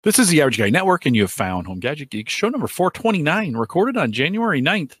This is the Average Guy Network, and you have found Home Gadget Geek, show number 429, recorded on January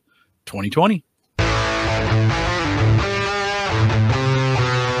 9th, 2020.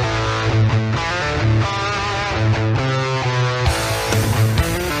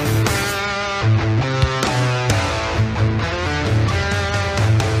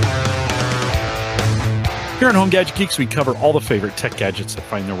 Here on Home Gadget Geeks, we cover all the favorite tech gadgets that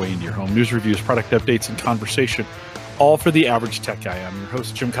find their way into your home. News, reviews, product updates, and conversation, all for the average tech guy. I'm your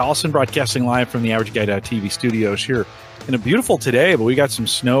host, Jim Collison, broadcasting live from the AverageGuy.tv studios here in a beautiful today, but we got some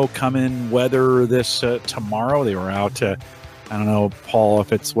snow coming, weather this tomorrow. They were out, I don't know, Paul,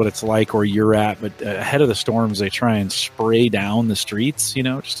 if it's what it's like where you're at, but ahead of the storms, they try and spray down the streets,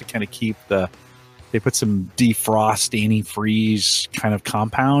 just to kind of keep they put some defrost, antifreeze kind of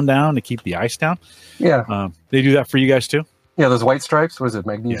compound down to keep the ice down. Yeah. They do that for you guys too? Yeah, those white stripes. Was it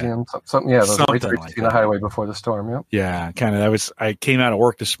magnesium? Yeah. Something. Yeah, those Something white stripes like in the highway before the storm. Yep. Yeah, kind of. I came out of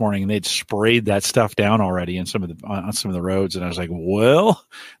work this morning and they'd sprayed that stuff down already on some of the roads, and I was like, well,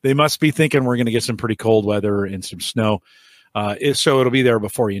 they must be thinking we're going to get some pretty cold weather and some snow. So it'll be there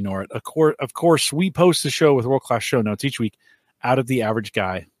before you know it. Of course, we post the show with world-class show notes each week out of the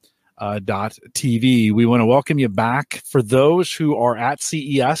AverageGuy.tv. We want to welcome you back. For those who are at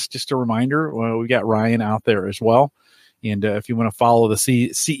CES, just a reminder, we got Ryan out there as well. And if you want to follow the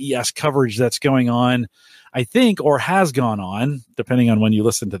CES coverage that's going on, I think, or has gone on, depending on when you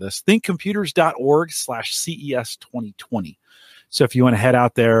listen to this, thinkcomputers.org/CES 2020. So if you want to head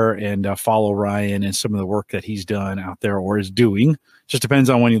out there and follow Ryan and some of the work that he's done out there or is doing, just depends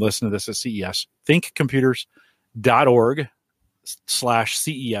on when you listen to this at CES,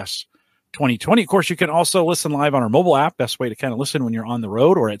 thinkcomputers.org/CES 2020. Of course, you can also listen live on our mobile app. Best way to kind of listen when you're on the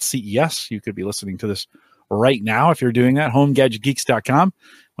road or at CES. You could be listening to this right now if you're doing that. HomeGadgetGeeks.com.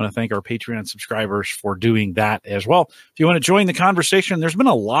 I want to thank our Patreon subscribers for doing that as well. If you want to join the conversation, there's been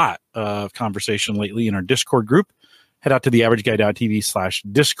a lot of conversation lately in our Discord group. Head out to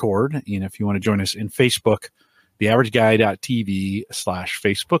theaverageguy.tv/Discord. And if you want to join us in Facebook,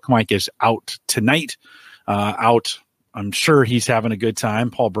 theaverageguy.tv/Facebook. Mike is out tonight. I'm sure he's having a good time.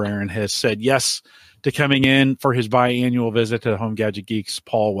 Paul Braren has said yes to coming in for his biannual visit to Home Gadget Geeks.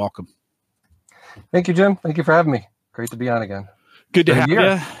 Paul, welcome. Thank you, Jim. Thank you for having me. Great to be on again. Good to have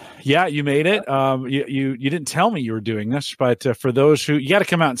you. Yeah, you made it. You didn't tell me you were doing this, but for those who, you got to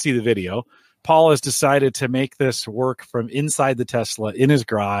come out and see the video. Paul has decided to make this work from inside the Tesla in his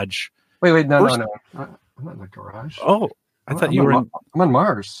garage. Wait, no. I'm not in the garage. Oh, I thought you were. I'm on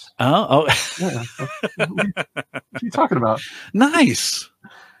Mars. Oh. Yeah. What are you talking about? Nice.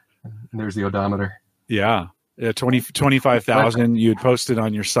 And there's the odometer. Yeah. 25,000 you had posted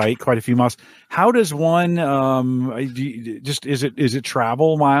on your site, quite a few miles. How does one is it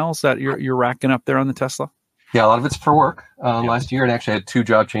travel miles that you're racking up there on the Tesla? Yeah, a lot of it's for work last year, and actually I had 2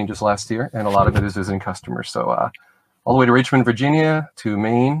 job changes last year, and a lot of it is visiting customers. So all the way to Richmond, Virginia, to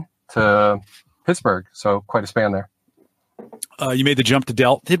Maine, to Pittsburgh. So quite a span there. You made the jump to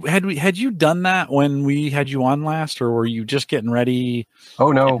Dell. Had you done that when we had you on last, or were you just getting ready?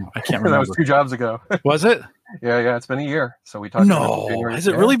 Oh no, I can't remember. That was 2 jobs ago. Was it? Yeah. It's been a year. So we talked. No, has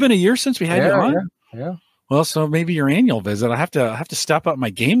it really been a year since we had you on? Yeah. Well, so maybe your annual visit. I have to step up my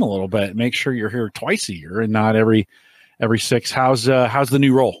game a little bit. Make sure you're here twice a year and not every 6. How's the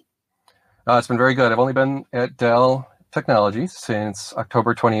new role? It's been very good. I've only been at Dell Technologies since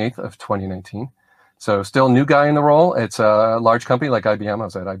October 28th of 2019. So still new guy in the role. It's a large company like IBM. I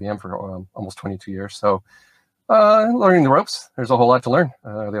was at IBM for almost 22 years. So learning the ropes. There's a whole lot to learn.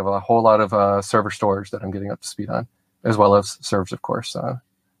 They have a whole lot of server storage that I'm getting up to speed on, as well as servers, of course.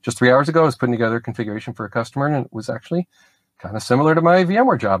 Just 3 hours ago, I was putting together a configuration for a customer, and it was actually kind of similar to my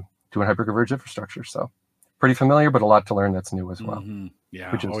VMware job, doing hyperconverged infrastructure. So pretty familiar, but a lot to learn that's new as well. Mm-hmm.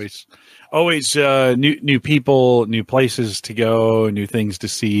 Yeah, always new people, new places to go, new things to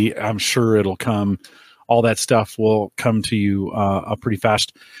see. I'm sure it'll come. All that stuff will come to you pretty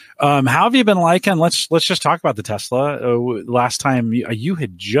fast. How have you been liking? Let's just talk about the Tesla. Last time you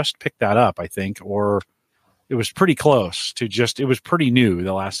had just picked that up, I think, or it was pretty close to just. It was pretty new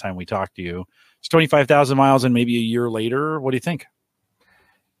the last time we talked to you. It's 25,000 miles, and maybe a year later. What do you think?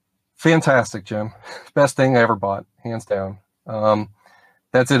 Fantastic, Jim. Best thing I ever bought, hands down.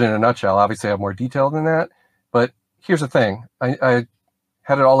 That's it in a nutshell. Obviously, I have more detail than that. But here's the thing. I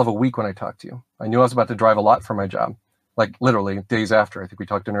had it all of a week when I talked to you. I knew I was about to drive a lot for my job, like literally days after. I think we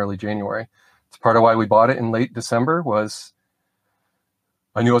talked in early January. It's part of why we bought it in late December was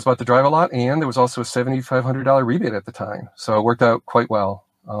I knew I was about to drive a lot, and there was also a $7,500 rebate at the time. So it worked out quite well.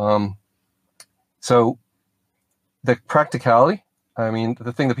 So the practicality, I mean,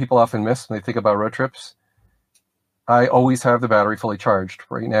 the thing that people often miss when they think about road trips, I always have the battery fully charged.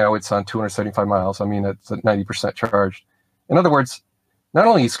 Right now it's on 275 miles. I mean, it's at 90% charged. In other words, not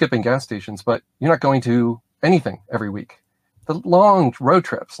only are you skipping gas stations, but you're not going to anything every week. The long road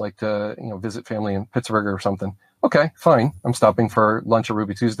trips, like to visit family in Pittsburgh or something. Okay, fine. I'm stopping for lunch at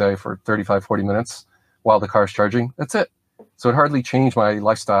Ruby Tuesday for 35, 40 minutes while the car's charging. That's it. So it hardly changed my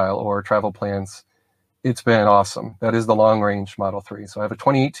lifestyle or travel plans. It's been awesome. That is the long range Model 3. So I have a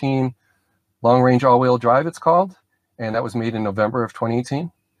 2018 long range all-wheel drive, it's called, and that was made in November of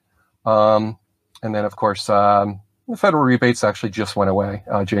 2018. And then, of course, the federal rebates actually just went away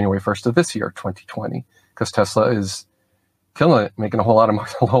January 1st of this year, 2020, because Tesla is killing it, making a whole lot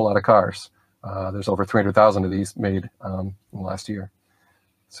of cars. There's over 300,000 of these made in the last year.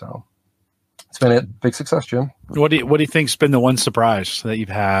 So it's been a big success, Jim. What do you think's been the one surprise that you've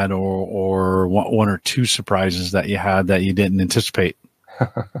had, or one or two surprises that you had that you didn't anticipate?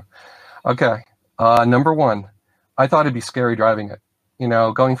 Okay. Number one, I thought it'd be scary driving it.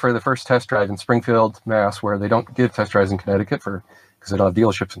 Going for the first test drive in Springfield, Mass, where they don't give test drives in Connecticut because they don't have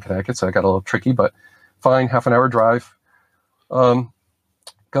dealerships in Connecticut. So I got a little tricky, but fine, half an hour drive. Go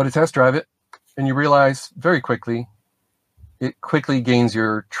to test drive it, and you realize very quickly, it quickly gains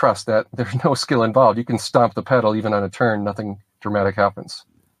your trust that there's no skill involved. You can stomp the pedal even on a turn, nothing dramatic happens.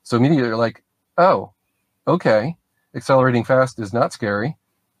 So immediately you're like, oh, okay, accelerating fast is not scary.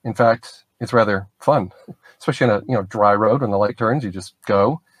 In fact, it's rather fun, especially on a dry road when the light turns. You just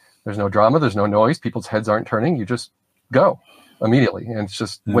go. There's no drama. There's no noise. People's heads aren't turning. You just go immediately, and it's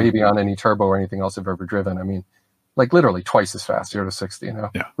just way beyond any turbo or anything else I've ever driven. I mean, like literally twice as fast, 0 to 60.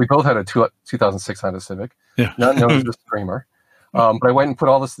 Yeah. We both had a 2006 Honda Civic, yeah. Not known as the Screamer. But I went and put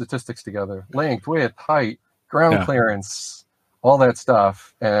all the statistics together: length, width, height, ground clearance, all that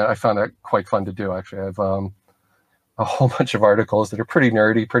stuff, and I found that quite fun to do. Actually, I have a whole bunch of articles that are pretty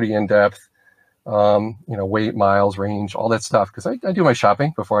nerdy, pretty in depth. Weight, miles, range, all that stuff. Because I do my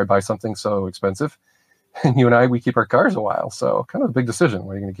shopping before I buy something so expensive. And you and we keep our cars a while. So kind of a big decision.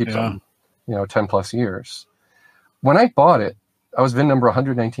 What are you going to keep them, 10 plus years? When I bought it, I was VIN number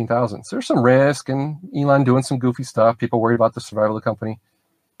 119,000. So there's some risk and Elon doing some goofy stuff. People worried about the survival of the company.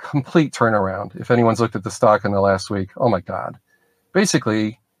 Complete turnaround. If anyone's looked at the stock in the last week, oh my God.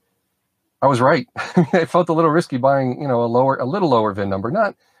 Basically, I was right. I felt a little risky buying, a little lower VIN number,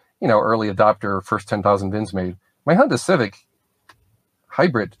 not early adopter, first 10,000 VINs made. My Honda Civic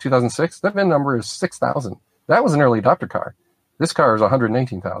Hybrid 2006, that VIN number is 6,000. That was an early adopter car. This car is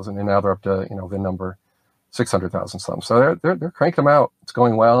 119,000, and now they're up to VIN number 600,000 something. So they're cranking them out. It's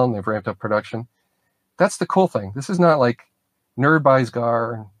going well, and they've ramped up production. That's the cool thing. This is not like nerd buys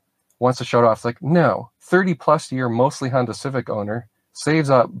car and wants to show it off. It's like, no, 30 plus year, mostly Honda Civic owner saves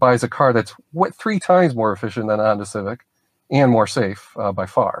up, buys a car that's 3 times more efficient than a Honda Civic and more safe by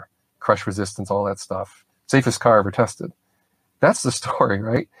far. Crush resistance, all that stuff. Safest car ever tested. That's the story,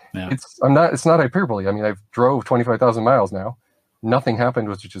 right? Yeah. It's not hyperbole. I mean, I've drove 25,000 miles now. Nothing happened,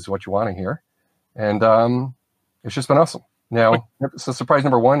 which is what you want to hear. And it's just been awesome. Now, so surprise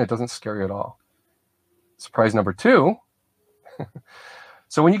number one, it doesn't scare you at all. Surprise number two,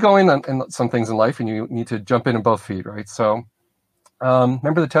 so when you go in some things in life and you need to jump in both feet, right? So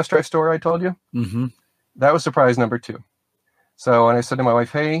remember the test drive story I told you? Mm-hmm. That was surprise number two. So when I said to my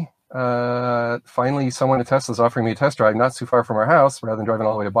wife, hey, finally someone at Tesla is offering me a test drive not too far from our house rather than driving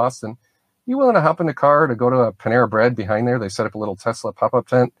all the way to Boston. You willing to hop in a car to go to a Panera Bread behind there? They set up a little Tesla pop-up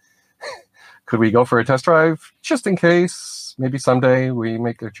tent. Could we go for a test drive just in case? Maybe someday we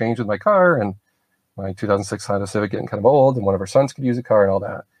make a change with my car and my 2006 Honda Civic getting kind of old and one of our sons could use a car and all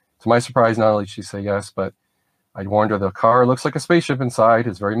that. To my surprise, not only did she say yes, but I warned her the car looks like a spaceship inside.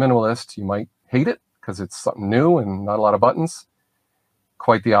 It's very minimalist. You might hate it because it's something new and not a lot of buttons.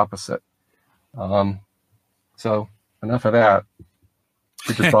 Quite the opposite. So enough of that.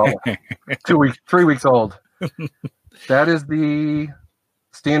 She just bought 3 weeks old. That is the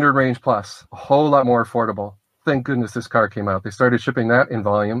standard range plus, a whole lot more affordable. Thank goodness this car came out. They started shipping that in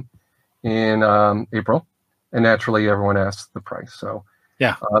volume in April, and naturally everyone asked the price. So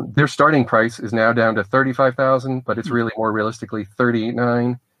yeah, their starting price is now down to $35,000, but it's really more realistically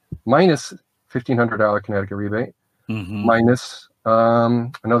 $38,900 minus $1,500 Connecticut rebate, minus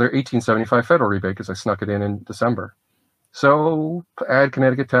another $1,875 federal rebate because I snuck it in December. So add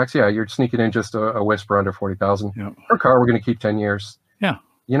Connecticut tax, yeah, you're sneaking in just a whisper under $40,000 per car. We're going to keep 10 years. Yeah.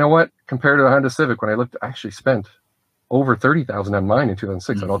 You know what? Compared to the Honda Civic, when I looked, I actually spent over $30,000 on mine in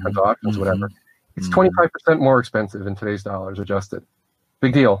 2006 on all kinds of options, whatever. It's 25% more expensive in today's dollars adjusted.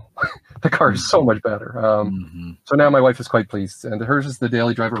 Big deal. The car is so much better. So now my wife is quite pleased, and hers is the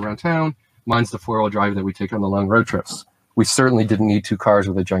daily driver around town. Mine's the 4-wheel drive that we take on the long road trips. We certainly didn't need 2 cars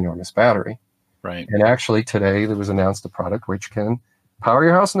with a ginormous battery. Right. And actually today there was announced a product which can power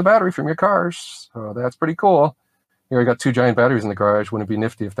your house and the battery from your cars. So that's pretty cool. Here I got 2 giant batteries in the garage. Wouldn't it be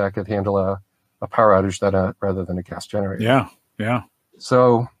nifty if that could handle a power outage that rather than a gas generator? Yeah. Yeah.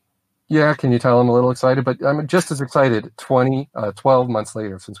 So yeah, can you tell I'm a little excited? But I'm just as excited 12 months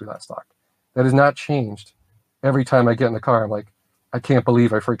later since we last talked. That has not changed. Every time I get in the car, I'm like, I can't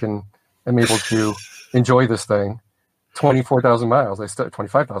believe I freaking am able to enjoy this thing. 24,000 miles,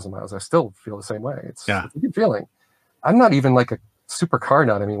 25,000 miles. I still feel the same way. It's a good feeling. I'm not even like a super car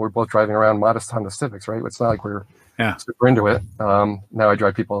nut. I mean, we're both driving around modest Honda Civics, right? It's not like we're super into it. Now I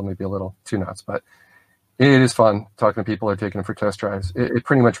drive people maybe a little too nuts, but it is fun talking to people or taking them for test drives. It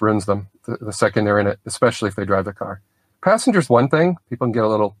pretty much ruins them the second they're in it, especially if they drive the car. Passengers, one thing, people can get a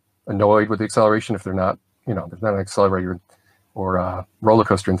little annoyed with the acceleration if they're not an accelerator or roller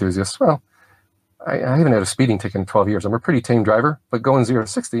coaster enthusiast. Well, I haven't had a speeding ticket in 12 years. I'm a pretty tame driver, but going 0 to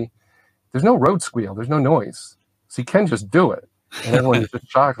 60, there's no road squeal. There's no noise. So you can just do it. And everyone is just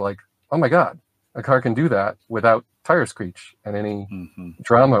shocked, like, oh my God, a car can do that without tire screech and any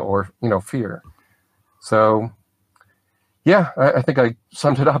drama or, fear. So, yeah, I think I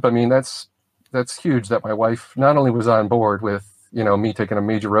summed it up. I mean, that's huge that my wife not only was on board with, me taking a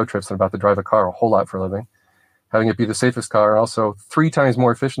major road trips and about to drive a car a whole lot for a living, having it be the safest car, also 3 times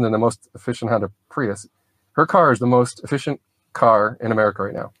more efficient than the most efficient Honda Prius. Her car is the most efficient car in America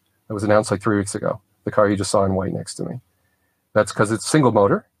right now. It was announced like 3 weeks ago, the car you just saw in white next to me. That's because it's single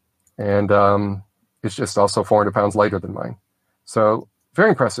motor, and it's just also 400 pounds lighter than mine. So very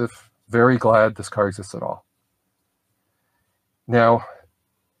impressive. Very glad this car exists at all. Now,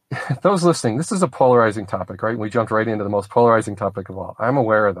 those listening, this is a polarizing topic, right? We jumped right into the most polarizing topic of all. I'm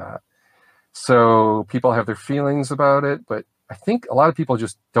aware of that. So people have their feelings about it, but I think a lot of people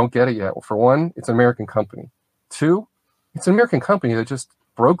just don't get it yet. Well, for one, it's an American company. 2, it's an American company that just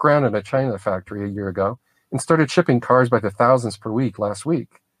broke ground in a China factory a year ago and started shipping cars by the thousands per week last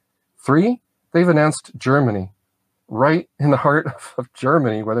week. 3, they've announced Germany, right in the heart of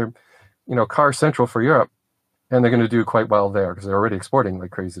Germany, where they're, car central for Europe, and they're going to do quite well there because they're already exporting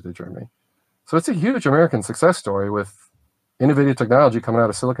like crazy to Germany. So it's a huge American success story with innovative technology coming out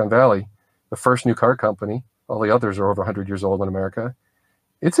of Silicon Valley, the first new car company. All the others are over 100 years old in America.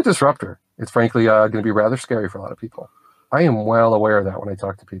 It's a disruptor. It's frankly going to be rather scary for a lot of people. I am well aware of that when I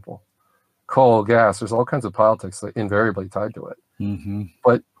talk to people. Coal, gas, there's all kinds of politics that invariably tied to it. Mm-hmm.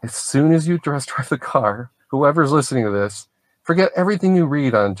 But as soon as you drive the car, whoever's listening to this, forget everything you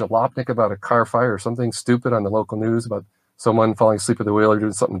read on Jalopnik about a car fire or something stupid on the local news about someone falling asleep at the wheel or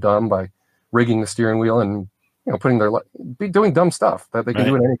doing something dumb by rigging the steering wheel and doing dumb stuff that they can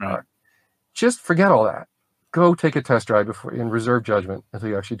do in any car. Just forget all that. Go take a test drive and reserve judgment until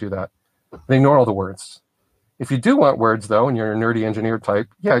you actually do that. And ignore all the words. If you do want words, though, and you're a nerdy engineer type,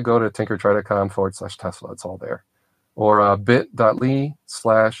 go to tinkertry.com/Tesla. It's all there. Or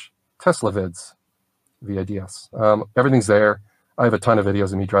bit.ly/TeslaVids, VIDS. Everything's there. I have a ton of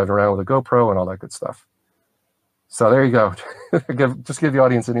videos of me driving around with a GoPro and all that good stuff. So there you go. Just give the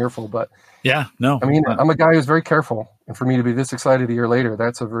audience an earful. But yeah, no. I mean, I'm a guy who's very careful. And for me to be this excited a year later,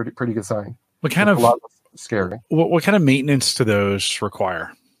 that's a pretty good sign. What kind of a lot scary? What kind of maintenance do those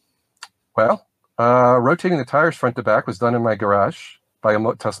require? Well, rotating the tires front to back was done in my garage by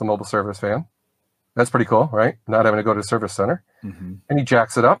a Tesla mobile service van. That's pretty cool, right? Not having to go to a service center. Mm-hmm. And he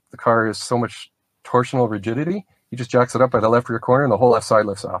jacks it up. The car is so much torsional rigidity. He just jacks it up by the left rear corner and the whole left side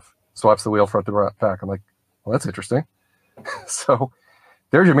lifts off. Swaps the wheel front to back. I'm like, well, that's interesting. So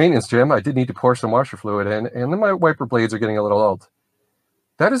there's your maintenance, Jim. I did need to pour some washer fluid in, and then my wiper blades are getting a little old.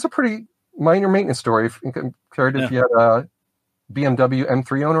 That is a pretty minor maintenance story compared to if you had a BMW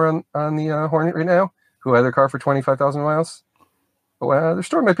M3 owner on the Hornet right now who had their car for 25,000 miles. Well, their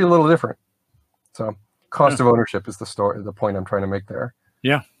story might be a little different. So cost of ownership is the point I'm trying to make there.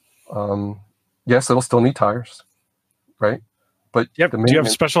 Yeah. Yes, it'll still need tires, right? But do you have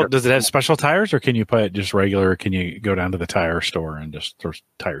special? Does it have special tires, or can you put just regular? Can you go down to the tire store and just throw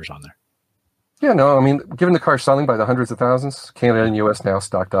tires on there? Yeah, no. I mean, given the car selling by the hundreds of thousands, Canada and U.S. now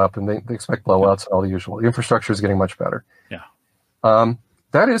stocked up, and they expect blowouts and all the usual. The infrastructure is getting much better. Yeah.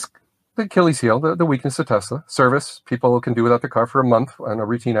 That is the Achilles heel, the weakness of Tesla. Service, people can do without their car for a month on a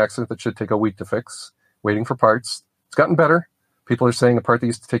routine accident that should take a week to fix, waiting for parts. It's gotten better. People are saying a part that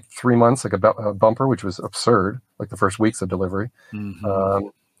used to take 3 months, like a bumper, which was absurd, like the first weeks of delivery. Mm-hmm.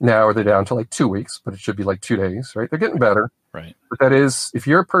 Now they're down to like 2 weeks, but it should be like 2 days, right? They're getting better. Right. But that is, if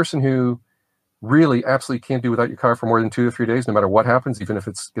you're a person who really absolutely can't do without your car for more than 2 to 3 days, no matter what happens, even if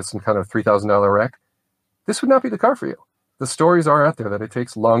gets some kind of $3,000 wreck, this would not be the car for you. The stories are out there that it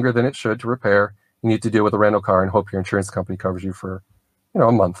takes longer than it should to repair. You need to deal with a rental car and hope your insurance company covers you for,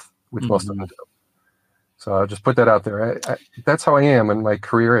 a month, which most of them do. So I'll just put that out there. That's how I am in my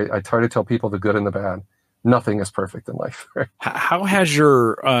career. I try to tell people the good and the bad. Nothing is perfect in life. Right? How has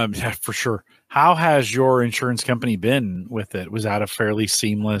your, for sure, how has your insurance company been with it? Was that a fairly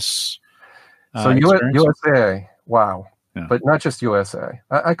seamless experience? USA, wow. Yeah. But not just USA.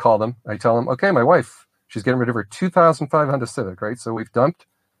 I call them. I tell them, okay, my wife, she's getting rid of her 2005 Honda Civic, right? So we've dumped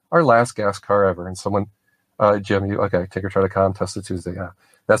our last gas car ever. And someone, Jim, take her try to calm Tesla Tuesday. Yeah.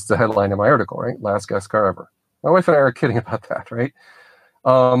 That's the headline of my article, right? Last gas car ever. My wife and I are kidding about that, right?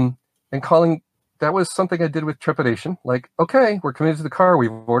 And calling, that was something I did with trepidation. Like, okay, we're committed to the car.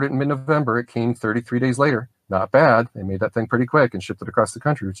 We've ordered it in mid-November. It came 33 days later. Not bad. They made that thing pretty quick and shipped it across the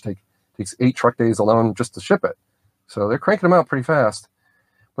country, which takes 8 truck days alone just to ship it. So they're cranking them out pretty fast.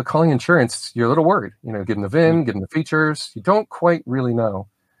 But calling insurance, you're a little worried. Getting the VIN, getting the features. You don't quite really know.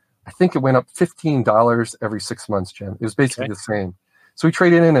 I think it went up $15 every 6 months, Jim. It was basically the same. So we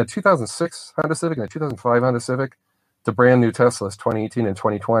traded in a 2006 Honda Civic and a 2005 Honda Civic to brand new Teslas, 2018 and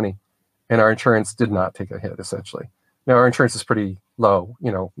 2020. And our insurance did not take a hit, essentially. Now, our insurance is pretty low,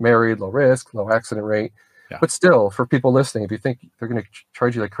 married, low risk, low accident rate. Yeah. But still, for people listening, if you think they're going to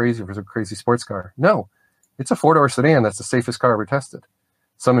charge you like crazy for some crazy sports car, no. It's a 4-door sedan that's the safest car ever tested.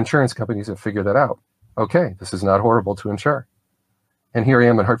 Some insurance companies have figured that out. Okay, this is not horrible to insure. And here I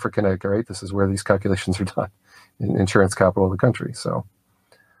am in Hartford, Connecticut, right? This is where these calculations are done, in insurance capital of the country. So,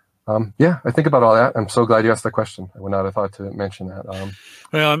 I think about all that. I'm so glad you asked that question. I would not have thought to mention that.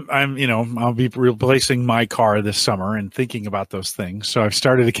 Well, I'll be replacing my car this summer and thinking about those things. So I've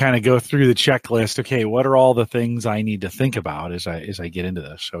started to kind of go through the checklist. Okay, what are all the things I need to think about as I get into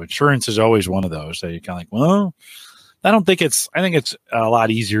this? So insurance is always one of those that you're kind of like, well, I think it's a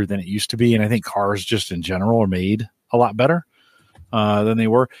lot easier than it used to be. And I think cars just in general are made a lot better than they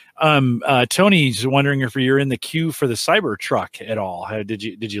were. Tony's wondering if you're in the queue for the Cybertruck at all. Did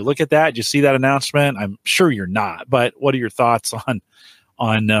you look at that? Did you see that announcement? I'm sure you're not, but what are your thoughts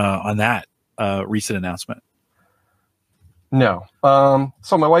on that recent announcement? No.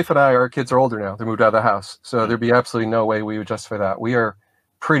 So my wife and I, our kids are older now. They moved out of the house. So there'd be absolutely no way we would justify that. We are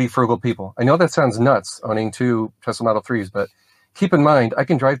pretty frugal people. I know that sounds nuts, owning 2 Tesla Model 3s, but keep in mind, I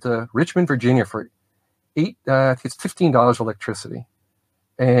can drive to Richmond, Virginia for it's $15 electricity.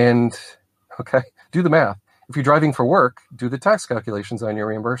 And okay, do the math. If you're driving for work, do the tax calculations on your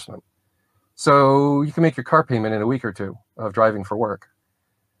reimbursement. So you can make your car payment in a week or two of driving for work.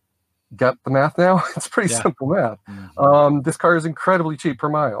 Got the math now? It's pretty simple math. Mm-hmm. This car is incredibly cheap per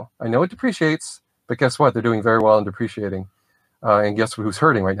mile. I know it depreciates, but guess what? They're doing very well in depreciating. And guess who's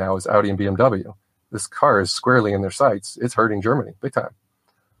hurting right now is Audi and BMW. This car is squarely in their sights. It's hurting Germany big time.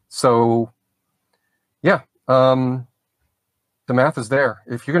 So, the math is there.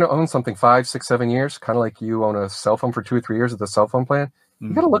 If you're going to own something 5, 6, 7 years, kind of like you own a cell phone for 2 or 3 years with the cell phone plan,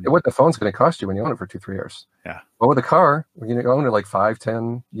 you got to look at what the phone's going to cost you when you own it for 2, 3 years. Yeah. Well, with a car, when you own it like 5,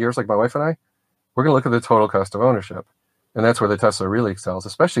 10 years, like my wife and I, we're going to look at the total cost of ownership. And that's where the Tesla really excels,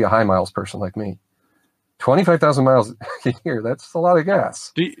 especially a high miles person like me. 25,000 miles a year, that's a lot of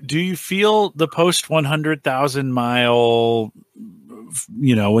gas. Do you feel the post 100,000 mile,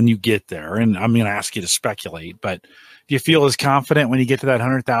 when you get there, and I'm going to ask you to speculate, but do you feel as confident when you get to that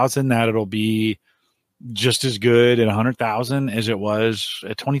 100,000 that it'll be just as good at 100,000 as it was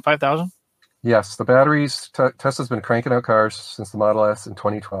at 25,000? Yes, the batteries, Tesla's been cranking out cars since the Model S in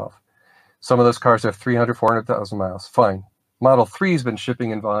 2012. Some of those cars have 300, 400,000 miles. Fine. Model 3 has been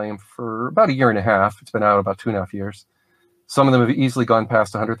shipping in volume for about a year and a half. It's been out about 2.5 years. Some of them have easily gone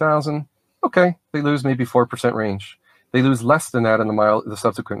past 100,000. Okay, they lose maybe 4% range. They lose less than that in the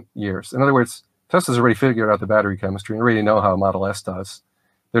subsequent years. In other words, Tesla's already figured out the battery chemistry and already know how Model S does.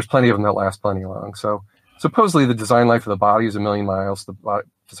 There's plenty of them that last plenty long. So supposedly the design life of the body is 1 million miles. The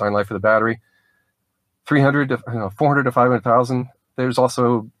design life of the battery, 400 to 500,000. There's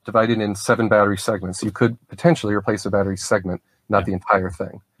also divided in 7 battery segments. You could potentially replace a battery segment, not the entire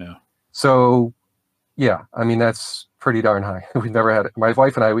thing. Yeah. So, that's pretty darn high. We've never had it. My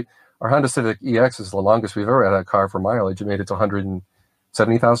wife and I, our Honda Civic EX is the longest we've ever had a car for mileage. It made it to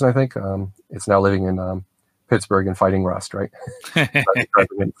 170,000, I think. It's now living in Pittsburgh and fighting rust, right?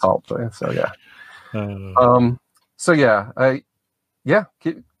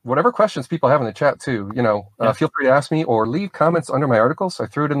 Whatever questions people have in the chat too, feel free to ask me or leave comments under my articles. I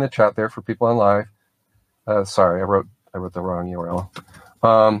threw it in the chat there for people on live. Sorry, I wrote the wrong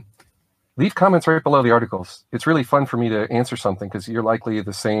URL. Leave comments right below the articles. It's really fun for me to answer something because you're likely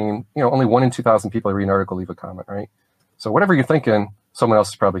the same. Only 1 in 2,000 people that read an article leave a comment, right? So whatever you're thinking, someone else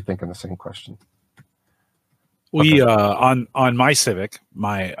is probably thinking the same question. We on my Civic,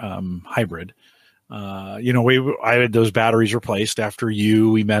 my hybrid. I had those batteries replaced after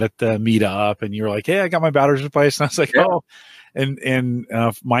we met at the meetup, and you were like, "Hey, I got my batteries replaced," and I was like, Yeah. "Oh." And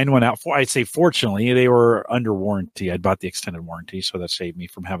mine went out I'd say fortunately they were under warranty. I'd bought the extended warranty, so that saved me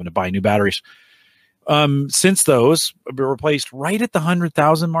from having to buy new batteries. Since those were replaced right at the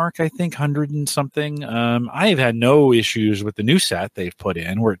 100,000 mark, I think 100 and something. I have had no issues with the new set they've put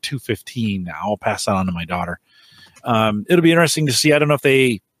in. We're at 215 now. I'll pass that on to my daughter. It'll be interesting to see. I don't know if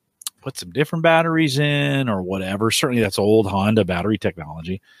they put some different batteries in or whatever. Certainly that's old Honda battery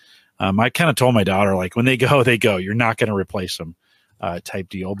technology. I kind of told my daughter, like, when they go, they go. You're not going to replace them, type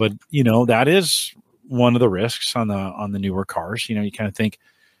deal. But that is one of the risks on the newer cars. You kind of think,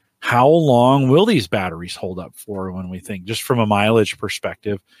 how long will these batteries hold up for? When we think just from a mileage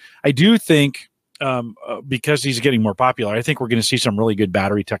perspective, I do think because he's getting more popular, I think we're going to see some really good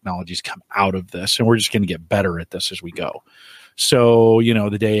battery technologies come out of this, and we're just going to get better at this as we go. So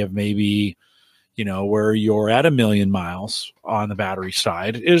the day of maybe where you're at 1 million miles on the battery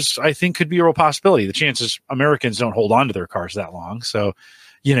side is, I think, could be a real possibility. The chances Americans don't hold on to their cars that long. So,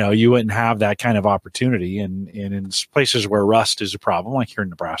 you wouldn't have that kind of opportunity. And in places where rust is a problem, like here in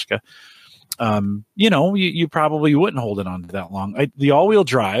Nebraska, you probably wouldn't hold it on to that long. The all-wheel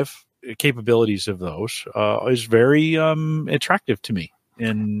drive capabilities of those is very attractive to me.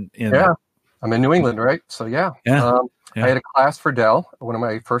 Yeah. I'm in New England, right? So, yeah. Yeah. I had a class for Dell, one of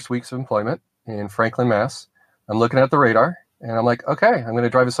my first weeks of employment in Franklin, Mass. I'm looking at the radar, and I'm like, okay, I'm going to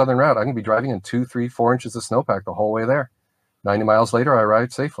drive a southern route. I'm going to be driving in 2, 3, 4 inches of snowpack the whole way there. 90 miles later, I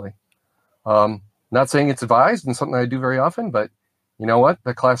arrived safely. Not saying it's advised and something I do very often, but you know what?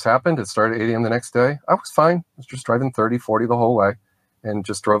 The class happened. It started at 8 a.m. the next day. I was fine. I was just driving 30, 40 the whole way, and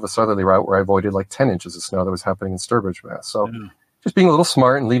just drove a southerly route where I avoided like 10 inches of snow that was happening in Sturbridge, Mass. So just being a little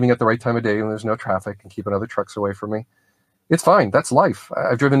smart and leaving at the right time of day when there's no traffic and keeping other trucks away from me. It's fine. That's life.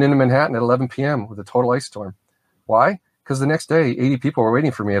 I've driven into Manhattan at 11 p.m. with a total ice storm. Why? Because the next day, 80 people were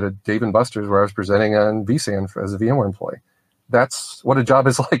waiting for me at a Dave & Buster's where I was presenting on vSAN as a VMware employee. That's what a job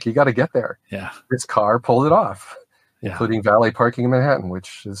is like. You got to get there. Yeah. This car pulled it off, including valet parking in Manhattan,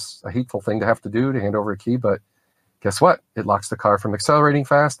 which is a hateful thing to have to do, to hand over a key. But guess what? It locks the car from accelerating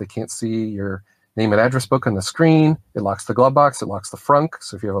fast. They can't see your name and address book on the screen. It locks the glove box. It locks the frunk.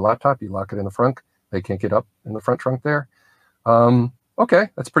 So if you have a laptop, you lock it in the frunk. They can't get up in the front trunk there. Okay,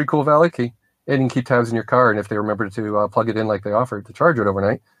 that's a pretty cool valet key. And you can keep tabs in your car, and if they remember to plug it in like they offered to charge it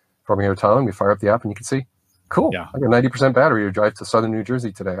overnight from your hotel, and we fire up the app and you can see, cool, I got 90% battery to drive to southern New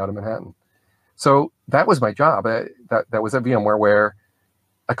Jersey today out of Manhattan. So that was my job. That was at VMware, where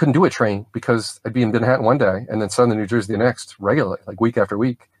I couldn't do a train because I'd be in Manhattan one day and then southern New Jersey the next, regularly, like week after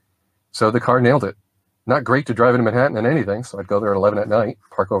week. So the car nailed it. Not great to drive into Manhattan and anything, so I'd go there at 11 at night,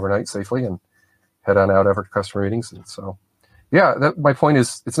 park overnight safely, and head on out after customer meetings. And so, yeah, my point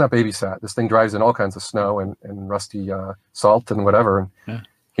is, it's not babysat. This thing drives in all kinds of snow and rusty salt and whatever. And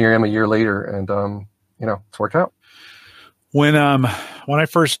here I am a year later, and it's worked out. When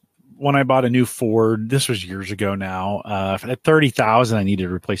I bought a new Ford, this was years ago now, at 30,000, I needed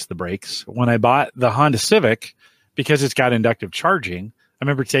to replace the brakes. When I bought the Honda Civic, because it's got inductive charging, I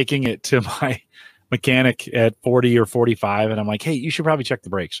remember taking it to my mechanic at 40 or 45, and I'm like, hey, you should probably check the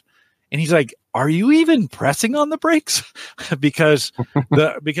brakes. And he's like, are you even pressing on the brakes? because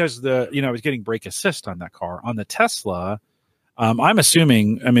I was getting brake assist on that car. On the Tesla, I'm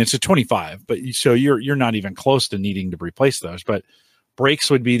assuming, it's a 25, but so you're not even close to needing to replace those. But brakes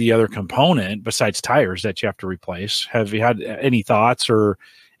would be the other component besides tires that you have to replace. Have you had any thoughts or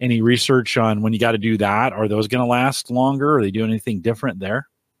any research on when you got to do that? Are those going to last longer? Are they doing anything different there?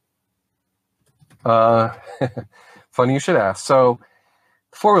 Funny you should ask. So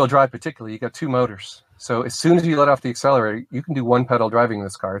four-wheel drive particularly, you got two motors. So as soon as you let off the accelerator, you can do one pedal driving in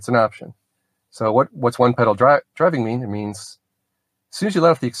this car. It's an option. So what's one pedal driving mean? It means as soon as you let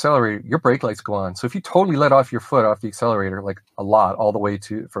off the accelerator, your brake lights go on. So if you totally let off your foot off the accelerator, like a lot, all the way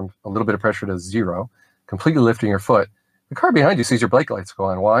to from a little bit of pressure to zero, completely lifting your foot, the car behind you sees your brake lights go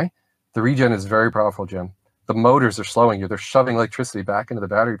on. Why? The regen is very powerful, Jim. The motors are slowing you. They're shoving electricity back into the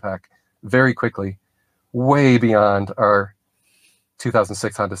battery pack very quickly, way beyond our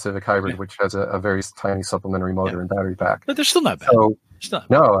 2006 Honda Civic Hybrid, which has a very tiny supplementary motor and battery pack. But they're still not bad. So,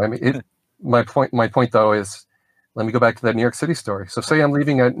 no, my point though is, let me go back to that New York City story. So say I'm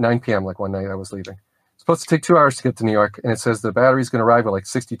leaving at 9 p.m. like one night I was leaving. It's supposed to take 2 hours to get to New York, and it says the battery's going to arrive at like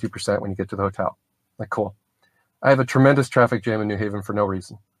 62% when you get to the hotel. Like, cool. I have a tremendous traffic jam in New Haven for no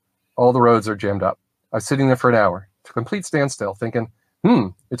reason. All the roads are jammed up. I was sitting there for an hour, to complete standstill, thinking,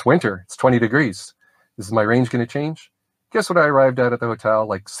 it's winter. It's 20 degrees. Is my range going to change? Guess what I arrived at the hotel?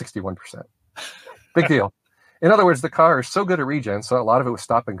 Like 61%. Big deal. In other words, the car is so good at regen, so a lot of it was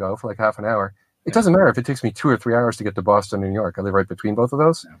stop and go for like half an hour. It doesn't matter if it takes me 2 or 3 hours to get to Boston and New York. I live right between both of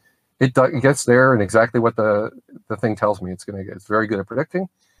those. Yeah. It gets there and exactly what the thing tells me it's going to get. It's very good at predicting.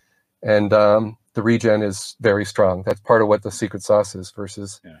 And the regen is very strong. That's part of what the secret sauce is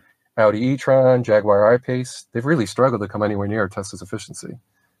versus Audi e-tron, Jaguar I-Pace. They've really struggled to come anywhere near Tesla's efficiency.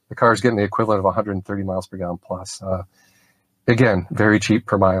 The car is getting the equivalent of 130 miles per gallon plus. Again, very cheap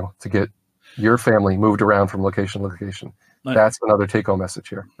per mile to get your family moved around from location to location. That's another take-home message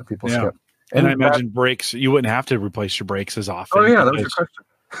here that people skip. And I imagine brakes, you wouldn't have to replace your brakes as often. Oh, yeah, that was your question.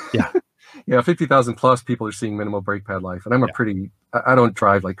 Yeah. Yeah, 50,000 plus people are seeing minimal brake pad life. And I'm I don't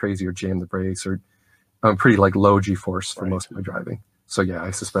drive like crazy or jam the brakes, or I'm pretty like low G-force for most of my driving. So yeah,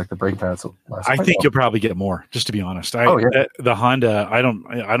 I suspect the brake pads will last. I think you'll probably get more, just to be honest. The Honda, I don't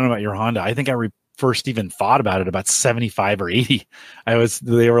know about your Honda. I think I first even thought about it about 75 or 80.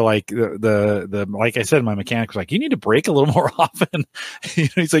 They were like the like I said, my mechanic was like, you need to brake a little more often.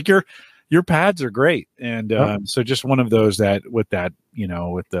 He's like, your pads are great. And so just one of those that with that,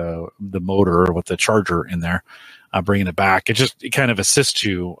 with the motor or with the charger in there, bringing it back, it kind of assists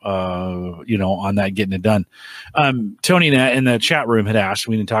you, on that, getting it done. Tony in the chat room had asked,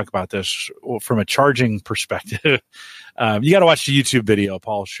 we didn't talk about this from a charging perspective. You got to watch the YouTube video.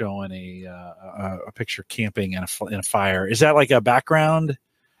 Paul's showing a picture camping in a fire. Is that like a background?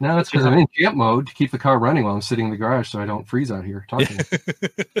 No, it's because I'm in camp mode to keep the car running while I'm sitting in the garage so I don't freeze out here talking.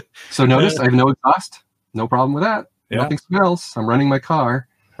 So notice I have no exhaust. No problem with that. Yeah. Nothing smells. I'm running my car.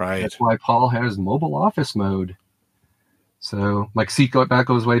 Right. That's why Paul has mobile office mode. So my seat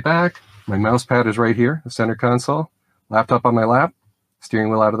goes way back. My mouse pad is right here, the center console. Laptop on my lap. Steering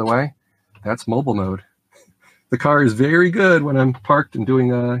wheel out of the way. That's mobile mode. The car is very good when I'm parked and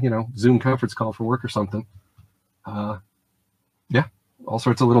doing a Zoom conference call for work or something. Yeah. All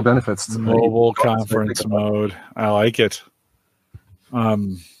sorts of little benefits. Mobile conference mode. I like it.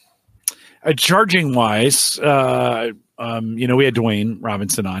 Charging wise, we had Dwayne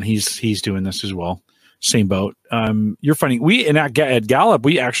Robinson on. He's doing this as well. Same boat. You're funny. At Gallup,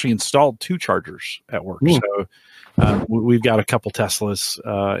 we actually installed 2 chargers at work. So we've got a couple Teslas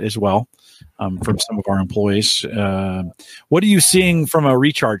as well from some of our employees. What are you seeing from a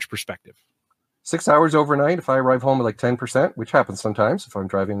recharge perspective? 6 hours overnight if I arrive home at like 10%, which happens sometimes if I'm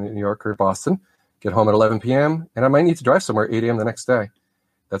driving to New York or Boston, get home at 11 p.m., and I might need to drive somewhere at 8 a.m. the next day.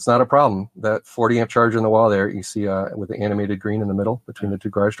 That's not a problem. That 40-amp charger in the wall there, you see with the animated green in the middle between the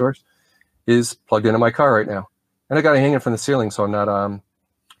 2 garage doors, is plugged into my car right now. And I got it hanging from the ceiling so I'm not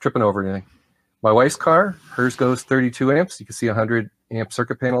tripping over anything. My wife's car, hers goes 32 amps. You can see a 100-amp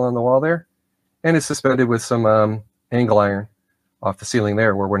circuit panel on the wall there. And it's suspended with some angle iron off the ceiling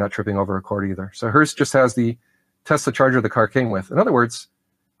there where we're not tripping over a cord either. So hers just has the Tesla charger the car came with. In other words,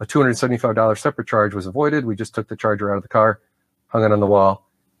 a $275 separate charge was avoided. We just took the charger out of the car, hung it on the wall,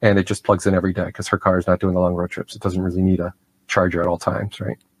 and it just plugs in every day because her car is not doing the long road trips. It doesn't really need a charger at all times,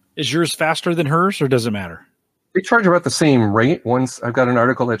 right? Is yours faster than hers, or does it matter? They charge about the same rate. I've got an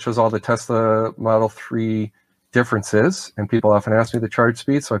article that shows all the Tesla Model 3 differences, and people often ask me the charge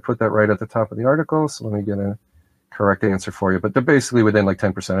speed, so I put that right at the top of the article. So let me get a correct answer for you. But they're basically within like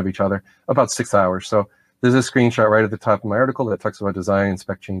 10% of each other, about 6 hours. So there's a screenshot right at the top of my article that talks about design and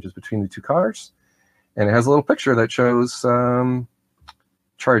spec changes between the 2 cars, and it has a little picture that shows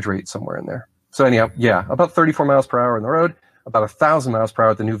charge rate somewhere in there. So anyhow, yeah, about 34 miles per hour on the road, about 1,000 miles per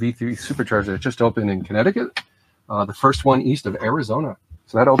hour at the new V3 supercharger that just opened in Connecticut, the first one east of Arizona.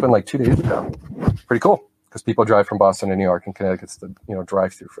 So that opened like 2 days ago. Pretty cool because people drive from Boston to New York, and Connecticut's the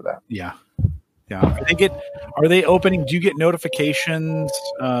drive through for that. Yeah. Yeah. Are they opening? Do you get notifications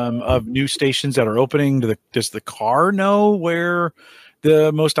of new stations that are opening? Does the car know where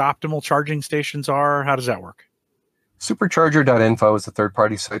the most optimal charging stations are? How does that work? Supercharger.info is the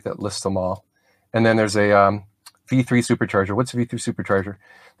third-party site that lists them all. And then there's a V3 supercharger. What's a V3 supercharger?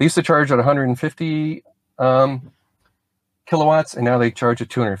 They used to charge at 150 kilowatts, and now they charge at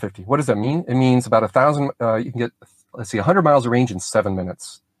 250. What does that mean? It means about 1,000. You can get, 100 miles of range in 7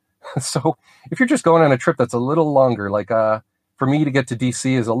 minutes. So if you're just going on a trip that's a little longer, like for me to get to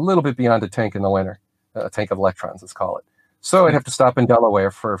DC is a little bit beyond a tank in the winter, a tank of electrons, let's call it. So I'd have to stop in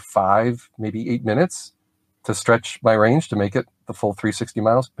Delaware for 5, maybe 8 minutes to stretch my range to make it the full 360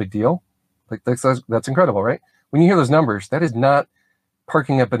 miles. Big deal. Like that's incredible, right? When you hear those numbers, that is not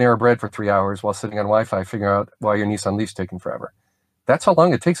parking at Panera Bread for 3 hours while sitting on Wi-Fi figuring out why your Nissan Leaf's taking forever. That's how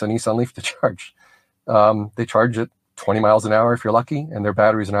long it takes a Nissan Leaf to charge. They charge it 20 miles an hour if you're lucky, and their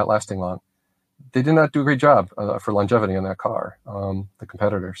batteries are not lasting long. They did not do a great job for longevity in that car, the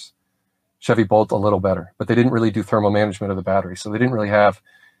competitors. Chevy Bolt a little better, but they didn't really do thermal management of the battery, so they didn't really have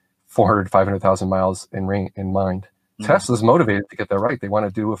 400, 500,000 miles in mind. Mm-hmm. Tesla's motivated to get that right. They want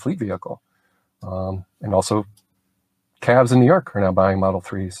to do a fleet vehicle. And also cabs in New York are now buying Model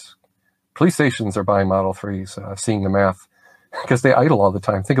 3s. Police stations are buying Model 3s, seeing the math, because they idle all the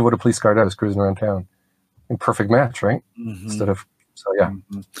time. Think of what a police car does cruising around town. In perfect match, right? Mm-hmm. So yeah.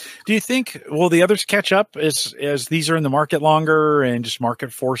 Mm-hmm. Do you think, will the others catch up as these are in the market longer and just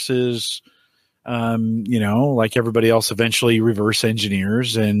market forces, like everybody else eventually reverse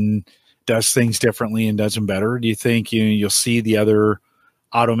engineers and does things differently and does them better? Do you think you'll see the other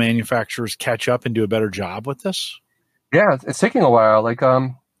auto manufacturers catch up and do a better job with this? Yeah, it's taking a while. Like,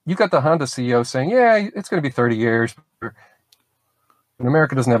 you got the Honda CEO saying, yeah, it's going to be 30 years. And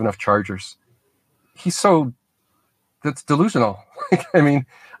America doesn't have enough chargers. That's delusional. I mean,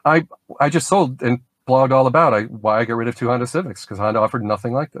 I just sold and blogged all about why I got rid of 2 Honda Civics, because Honda offered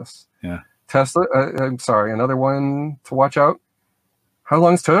nothing like this. Yeah. Tesla, I'm sorry, another one to watch out. How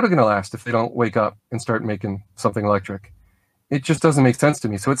long is Toyota going to last if they don't wake up and start making something electric? It just doesn't make sense to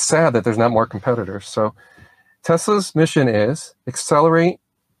me. So it's sad that there's not more competitors. So Tesla's mission is accelerate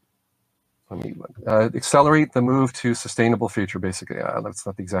the move to sustainable future, basically. That's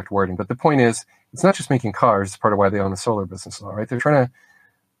not the exact wording, but the point is, it's not just making cars. It's part of why they own the solar business now, right? They're trying to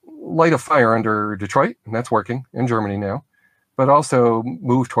light a fire under Detroit, and that's working in Germany now, but also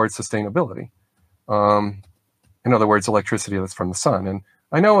move towards sustainability. In other words, electricity that's from the sun. And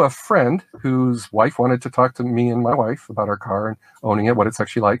I know a friend whose wife wanted to talk to me and my wife about our car and owning it, what it's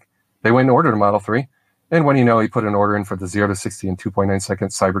actually like. They went and ordered a Model 3. And when he put an order in for the 0 to 60 in 2.9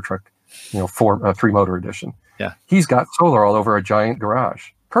 seconds Cybertruck, 3-motor edition. Yeah. He's got solar all over a giant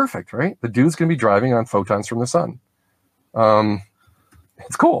garage. Perfect, right? The dude's going to be driving on photons from the sun.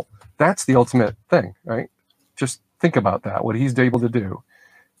 It's cool. That's the ultimate thing, right? Just think about that, what he's able to do.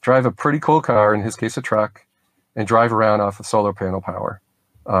 Drive a pretty cool car, in his case a truck, and drive around off of solar panel power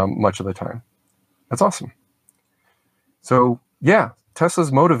much of the time. That's awesome. So, yeah,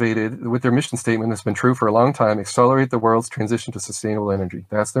 Tesla's motivated with their mission statement that's been true for a long time: accelerate the world's transition to sustainable energy.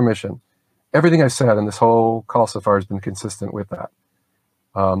 That's their mission. Everything I've said in this whole call so far has been consistent with that,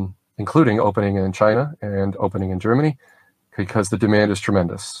 including opening in China and opening in Germany, because the demand is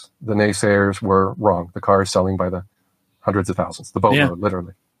tremendous. The naysayers were wrong. The car is selling by the hundreds of thousands. The boatload,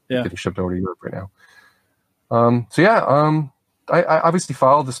 literally, getting shipped over to Europe right now. I obviously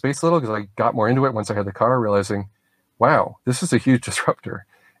followed the space a little because I got more into it once I had the car, realizing, wow, this is a huge disruptor.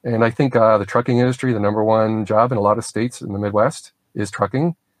 And I think the trucking industry, the number one job in a lot of states in the Midwest is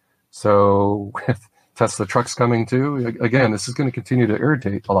trucking. So with Tesla trucks coming too, again, this is going to continue to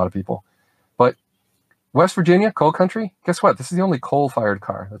irritate a lot of people. But West Virginia, coal country, guess what? This is the only coal-fired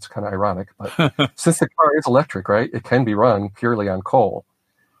car. That's kind of ironic. But since the car is electric, right, it can be run purely on coal.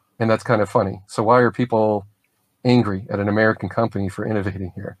 And that's kind of funny. So why are people angry at an American company for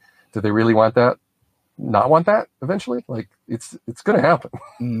innovating here? Do they really want that? Not want that eventually? Like, it's going to happen.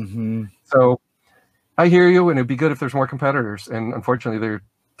 Mm-hmm. So I hear you, and it'd be good if there's more competitors. And unfortunately, they're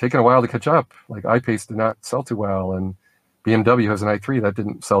taking a while to catch up. Like I-Pace did not sell too well, and BMW has an i3 that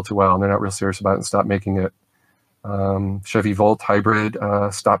didn't sell too well, and they're not real serious about it and stopped making it. Chevy Volt hybrid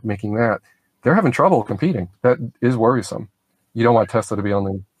stopped making that. They're having trouble competing. That is worrisome. You don't want Tesla to be the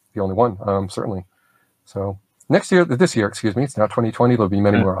only one, certainly. So this year, it's now 2020, there'll be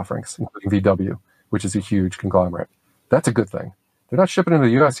many more offerings, including VW, which is a huge conglomerate. That's a good thing. They're not shipping into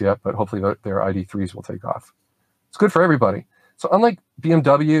the US yet, but hopefully their ID3s will take off. It's good for everybody. So unlike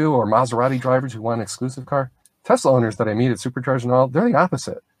BMW or Maserati drivers who want an exclusive car, Tesla owners that I meet at Supercharge and all, they're the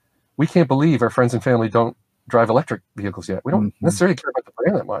opposite. We can't believe our friends and family don't drive electric vehicles yet. We don't necessarily care about the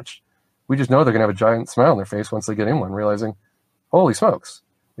brand that much. We just know they're going to have a giant smile on their face once they get in one, realizing, holy smokes,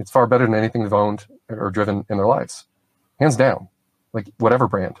 it's far better than anything they've owned or driven in their lives. Hands down. Like whatever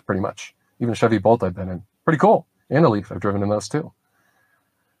brand, pretty much. Even a Chevy Bolt I've been in. Pretty cool. And a Leaf. I've driven in those too.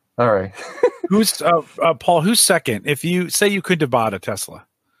 All right. Paul, who's second? If you say you couldn't have bought a Tesla,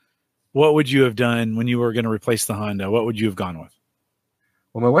 what would you have done when you were going to replace the Honda? What would you have gone with?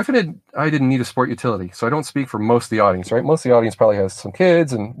 Well, my wife and I didn't need a sport utility, so I don't speak for most of the audience, right? Most of the audience probably has some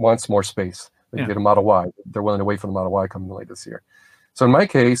kids and wants more space. They can get a Model Y. They're willing to wait for the Model Y coming late this year. So in my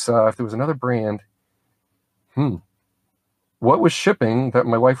case, if there was another brand, what was shipping that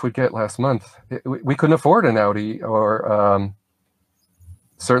my wife would get last month? We couldn't afford an Audi or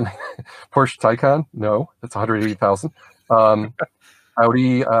certainly Porsche Taycan. No, that's $180,000.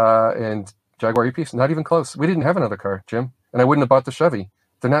 Audi and Jaguar E-Pace, not even close. We didn't have another car, Jim, and I wouldn't have bought the Chevy.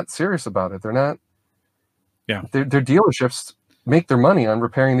 They're not serious about it. They're not. Yeah, their dealerships make their money on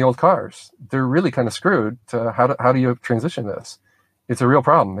repairing the old cars. They're really kind of screwed. How do you transition this? It's a real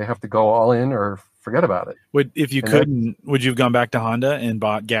problem. They have to go all in or forget about it. Would you have gone back to Honda and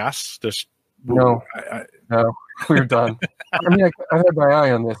bought gas? Just No, no, we're done. I mean, I've had my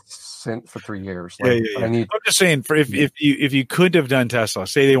eye on this for 3 years. Like, yeah. I'm just saying, if you could have done Tesla,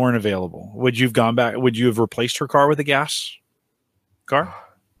 say they weren't available, would you have gone back? Would you have replaced her car with a gas car?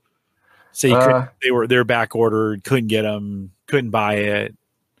 Say they're back ordered, couldn't get them, couldn't buy it.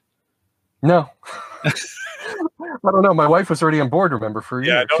 No. I don't know. My wife was already on board, remember, for a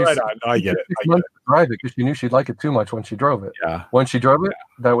year. No, I get it. To drive it because she knew she'd like it too much when she drove it. Yeah. Once she drove it,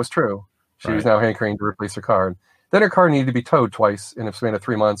 that was true. She was now hankering to replace her car. Then her car needed to be towed twice in a span of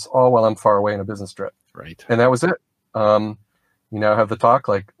 3 months, all while I'm far away on a business trip. Right. And that was it. You now have the talk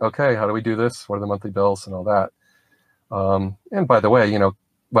like, okay, how do we do this? What are the monthly bills and all that? And by the way,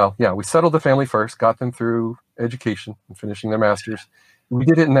 we settled the family first, got them through education and finishing their masters. We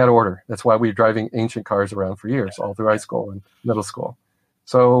did it in that order. That's why we were driving ancient cars around for years, all through high school and middle school.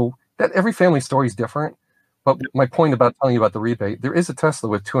 So that every family story is different. But my point about telling you about the rebate, there is a Tesla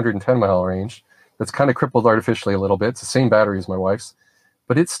with 210-mile range that's kind of crippled artificially a little bit. It's the same battery as my wife's,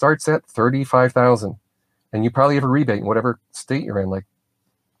 but it starts at $35,000, and you probably have a rebate in whatever state you're in. Like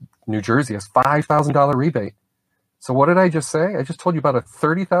New Jersey has $5,000 rebate. So what did I just say? I just told you about a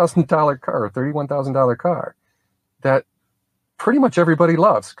 $30,000 car, a $31,000 car that pretty much everybody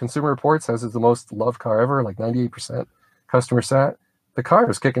loves. Consumer Reports says it's the most loved car ever, like 98% customer sat. The car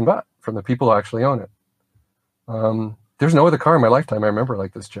is kicking butt from the people who actually own it. There's no other car in my lifetime I remember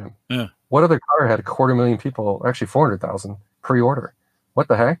like this, Jim. Yeah. What other car had 250,000 people, actually 400,000 pre-order? What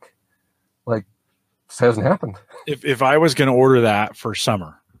the heck? Like, this hasn't happened. If I was going to order that for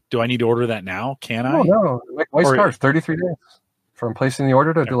summer, do I need to order that now? Can I? No. My wife's car is 33 days from placing the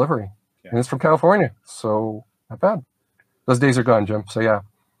order to delivery. Yeah. And it's from California, so not bad. Those days are gone, Jim. So yeah.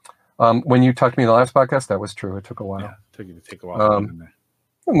 When you talked to me in the last podcast, that was true. It took a while. Yeah, it took a while.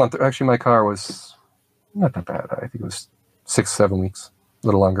 A month. Actually, my car was not that bad. I think it was 6-7 weeks, a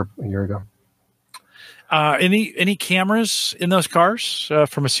little longer a year ago. Any cameras in those cars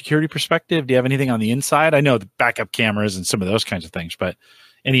from a security perspective? Do you have anything on the inside? I know the backup cameras and some of those kinds of things, but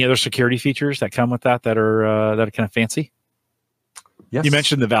any other security features that come with that are kind of fancy? Yes. You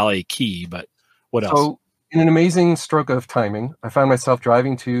mentioned the valet key, but what else? So, in an amazing stroke of timing, I found myself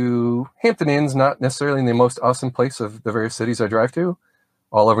driving to Hampton Inns, not necessarily in the most awesome place of the various cities I drive to,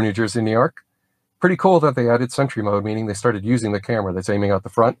 all over New Jersey and New York. Pretty cool that they added Sentry mode, meaning they started using the camera that's aiming out the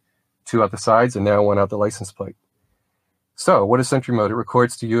front, 2 out the sides, and now 1 out the license plate. So what is Sentry mode? It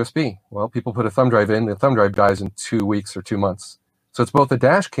records to USB. Well, people put a thumb drive in. The thumb drive dies in 2 weeks or 2 months. So it's both a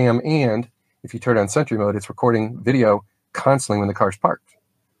dash cam and, if you turn on Sentry mode, it's recording video constantly when the car's parked.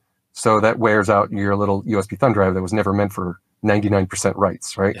 So that wears out your little USB thumb drive that was never meant for 99%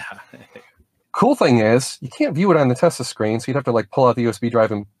 writes, right? Yeah. Cool thing is, you can't view it on the Tesla screen, so you'd have to like pull out the USB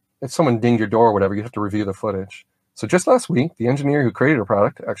drive, and if someone dinged your door or whatever, you'd have to review the footage. So just last week, the engineer who created a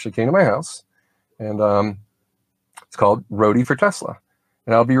product actually came to my house, and it's called Roadie for Tesla.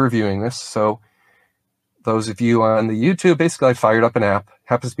 And I'll be reviewing this. So those of you on the YouTube, basically I fired up an app,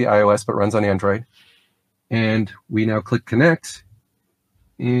 happens to be iOS, but runs on Android. And we now click connect,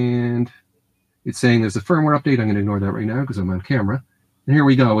 and it's saying there's a firmware update. I'm going to ignore that right now because I'm on camera. And here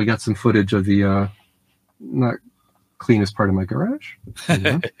we go. We got some footage of the not cleanest part of my garage.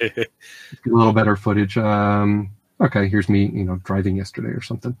 Get a little better footage. Okay, here's me, driving yesterday or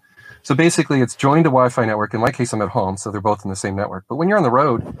something. So basically, it's joined a Wi-Fi network. In my case, I'm at home, so they're both in the same network. But when you're on the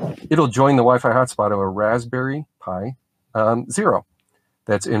road, it'll join the Wi-Fi hotspot of a Raspberry Pi Zero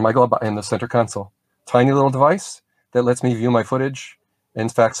that's in my glove in the center console. Tiny little device that lets me view my footage. In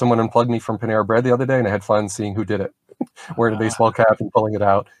fact, someone unplugged me from Panera Bread the other day, and I had fun seeing who did it. Wearing a baseball cap and pulling it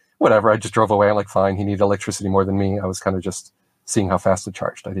out. Whatever, I just drove away. I'm like, fine, he needed electricity more than me. I was kind of just seeing how fast it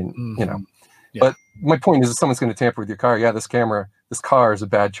charged. I didn't, Yeah. But my point is, if someone's going to tamper with your car, this car is a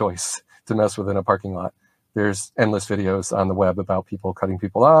bad choice to mess with in a parking lot. There's endless videos on the web about people cutting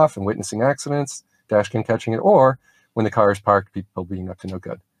people off and witnessing accidents, dash cam catching it, or when the car is parked, people being up to no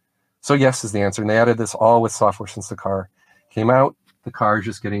good. So yes is the answer. And they added this all with software since the car came out. The car is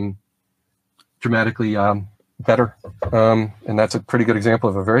just getting dramatically better. And that's a pretty good example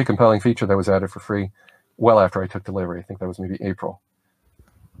of a very compelling feature that was added for free well after I took delivery. I think that was maybe April.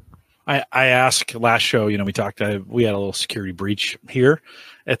 I asked last show, we talked, we had a little security breach here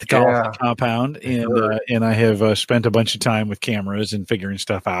at the college compound, and I have spent a bunch of time with cameras and figuring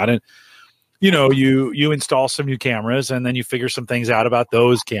stuff out. And, you install some new cameras, and then you figure some things out about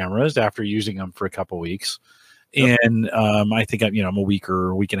those cameras after using them for a couple of weeks. Yep. And I think I'm a week or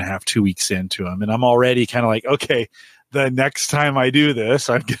a week and a half, 2 weeks into them, and I'm already kind of like, okay, the next time I do this,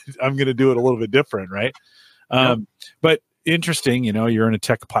 I'm going to do it a little bit different, right? Yep. But interesting. You're in a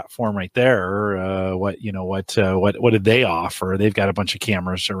tech platform right there. What did they offer? They've got a bunch of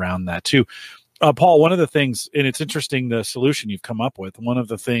cameras around that too. Paul, one of the things, and it's interesting, the solution you've come up with, one of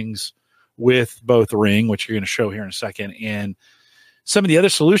the things with both Ring, which you're going to show here in a second, and some of the other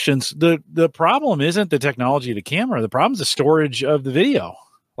solutions, the problem isn't the technology of the camera. The problem is the storage of the video.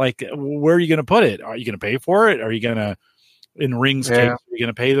 Like, where are you going to put it? Are you going to pay for it? Are you going to, in Ring's case, are you going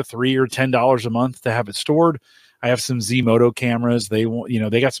to pay the $3 or $10 a month to have it stored? I have some Z-Moto cameras. They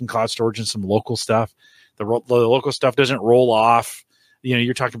got some cloud storage and some local stuff. The local stuff doesn't roll off.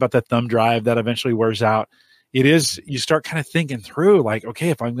 You're talking about that thumb drive that eventually wears out. You start kind of thinking through, like, okay,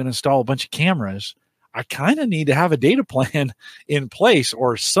 if I'm going to install a bunch of cameras, I kind of need to have a data plan in place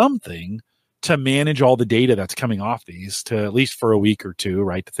or something to manage all the data that's coming off these, to at least for a week or two,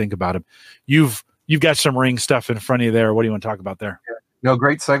 right? To think about it. You've got some Ring stuff in front of you there. What do you want to talk about there? No,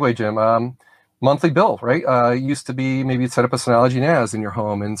 great segue, Jim. Monthly bill, right? It used to be maybe you'd set up a Synology NAS in your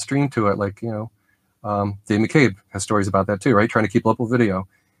home and stream to it, like, Dave McCabe has stories about that too, right? Trying to keep local video.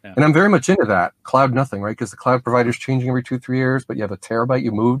 Yeah. And I'm very much into that. Cloud nothing, right? Because the cloud provider's changing every 2-3 years, but you have a terabyte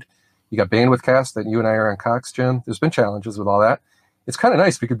you moved. You got bandwidth cast that you and I are on Cox, Jim. There's been challenges with all that. It's kind of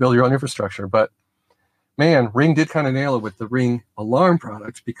nice if you could build your own infrastructure, but man, Ring did kind of nail it with the Ring Alarm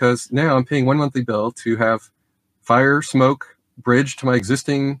product, because now I'm paying one monthly bill to have fire, smoke, bridge to my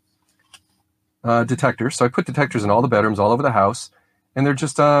existing detectors. So I put detectors in all the bedrooms all over the house, and they're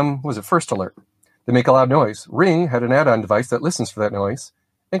just, First Alert. They make a loud noise. Ring had an add-on device that listens for that noise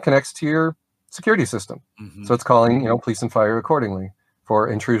and connects to your security system. Mm-hmm. So it's calling, police and fire accordingly for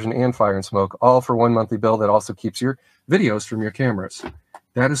intrusion and fire and smoke, all for one monthly bill that also keeps your videos from your cameras.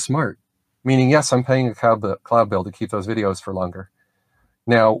 That is smart. Meaning, yes, I'm paying a cloud bill to keep those videos for longer.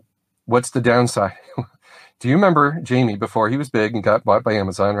 Now, what's the downside? Do you remember Jamie before he was big and got bought by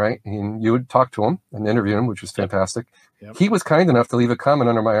Amazon, right? And you would talk to him and interview him, which was fantastic. Yep. He was kind enough to leave a comment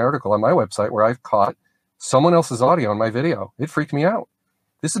under my article on my website where I've caught someone else's audio in my video. It freaked me out.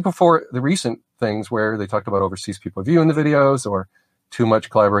 This is before the recent things where they talked about overseas people viewing the videos or too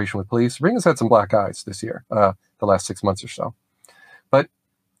much collaboration with police. Ring has had some black eyes this year, the last 6 months or so. But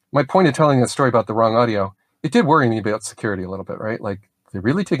my point of telling that story about the wrong audio, it did worry me about security a little bit, right? Like, they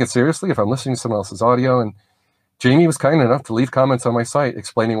really take it seriously if I'm listening to someone else's audio. And Jamie was kind enough to leave comments on my site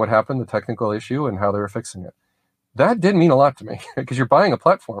explaining what happened, the technical issue, and how they were fixing it. That did mean a lot to me, because you're buying a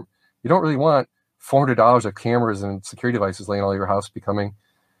platform. You don't really want $400 of cameras and security devices laying all over your house becoming,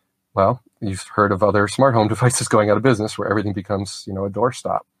 well, you've heard of other smart home devices going out of business where everything becomes, a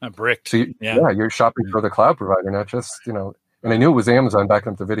doorstop. A brick. So you're shopping for the cloud provider, not just, and I knew it was Amazon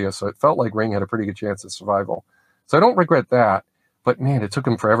backing up the video, so it felt like Ring had a pretty good chance of survival. So I don't regret that, but man, it took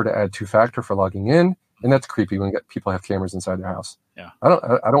them forever to add two-factor for logging in, and that's creepy when people have cameras inside their house. Yeah.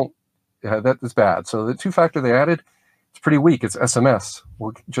 That is bad. So the two-factor they added, it's pretty weak. It's SMS.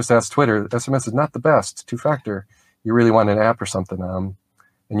 We'll just ask Twitter. SMS is not the best two-factor. You really want an app or something.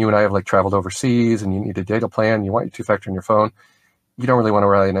 And you and I have traveled overseas and you need a data plan. You want your two-factor on your phone. You don't really want to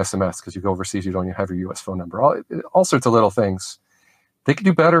rely on SMS because you go overseas, you don't even have your U.S. phone number. All sorts of little things. They could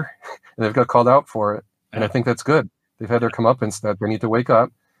do better, and they've got called out for it. And I think that's good. They've had their comeuppance that they need to wake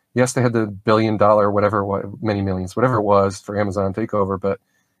up. Yes, they had the $1 billion, many millions, whatever it was for Amazon takeover, but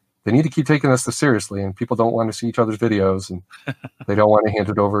they need to keep taking this seriously. And people don't want to see each other's videos, and they don't want to hand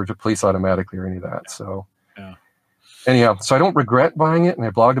it over to police automatically or any of that. So. Yeah. Anyhow, so I don't regret buying it, and I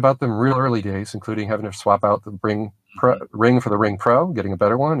blogged about them real early days, including having to swap out the Ring for the Ring Pro, getting a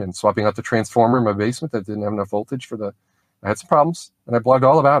better one, and swapping out the transformer in my basement that didn't have enough voltage I had some problems, and I blogged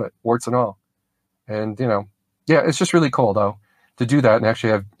all about it, warts and all. And, it's just really cool, though, to do that and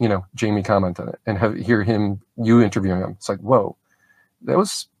actually have, Jamie comment on it and hear you interviewing him. It's like, whoa, that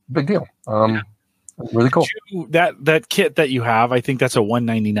was a big deal. Really cool. That kit that you have, I think that's a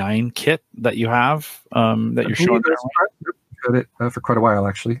 $199 kit that you have that you're showing there. I've had it for quite a while,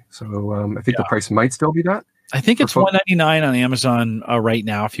 actually. So I think the price might still be that. I think it's $199 on Amazon right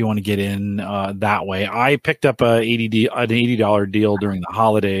now if you want to get in that way. I picked up an $80 deal during the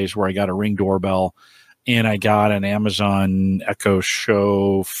holidays where I got a Ring doorbell and I got an Amazon Echo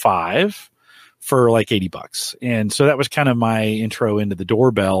Show 5 for $80. And so that was kind of my intro into the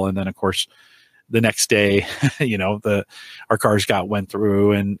doorbell. And then, of course, the next day, our cars went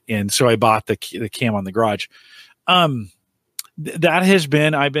through, and so I bought the cam on the garage. I've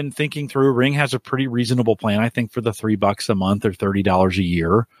been thinking through. Ring has a pretty reasonable plan. I think for the $3 a month or $30 a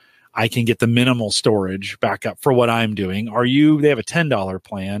year, I can get the minimal storage back up for what I'm doing. They have a $10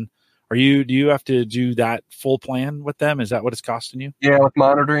 plan. Do you have to do that full plan with them? Is that what it's costing you? Yeah, with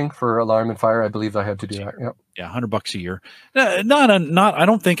monitoring for alarm and fire, I believe I had to do that. Yep. Yeah, $100 a year. Not I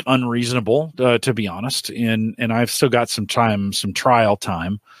don't think unreasonable, to be honest. And I've still got some trial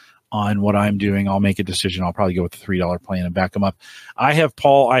time on what I'm doing. I'll make a decision. I'll probably go with the $3 plan and back them up. I have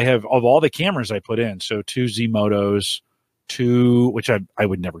of all the cameras I put in, so 2 Z-Motos, 2, which I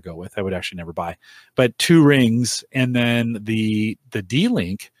would never go with. I would actually never buy, but 2 rings, and then the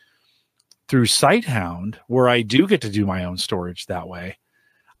D-Link through Sighthound, where I do get to do my own storage that way.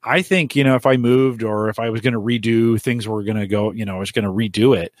 I think, if I moved or if I was going to redo things, were going to go, I was going to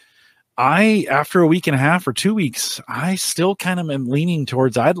redo it. After a week and a half or 2 weeks, I still kind of am leaning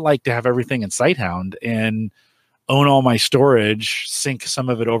towards, I'd like to have everything in Sighthound and own all my storage, sync some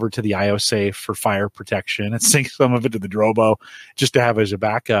of it over to the IOSafe for fire protection, and sync some of it to the Drobo just to have as a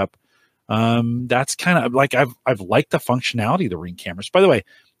backup. That's kind of like, I've liked the functionality of the Ring cameras. By the way,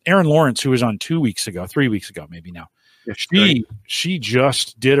 Aaron Lawrence, who was on 3 weeks ago, maybe now, she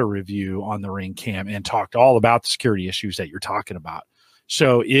just did a review on the Ring cam and talked all about the security issues that you're talking about.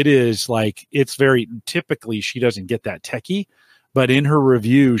 So it is like, it's very typically, she doesn't get that techie, but in her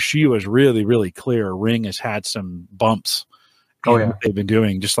review, she was really, really clear. Ring has had some bumps in what they've been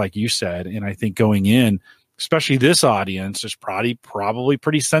doing, just like you said. And I think going in, especially this audience, is probably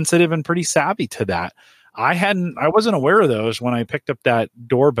pretty sensitive and pretty savvy to that. I wasn't aware of those when I picked up that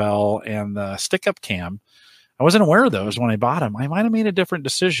doorbell and the stick-up cam. I wasn't aware of those when I bought them. I might have made a different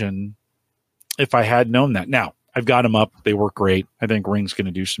decision if I had known that. Now, I've got them up. They work great. I think Ring's going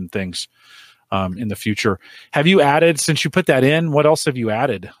to do some things in the future. Have you added, since you put that in, what else have you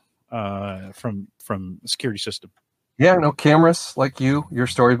added from the security system? Yeah, no, cameras, like your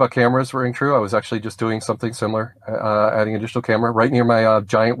story about cameras rang true. I was actually just doing something similar, adding an additional camera right near my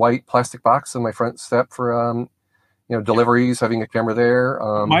giant white plastic box in my front step for, deliveries, having a camera there.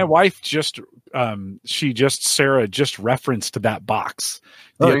 My wife Sarah just referenced that box.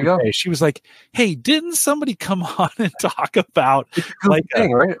 There you go. She was like, "Hey, didn't somebody come on and talk about like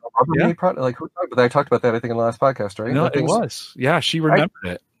thing, right? Product, like who talked about that? I talked about that, I think, in the last podcast, right? No, it was. Yeah, she remembered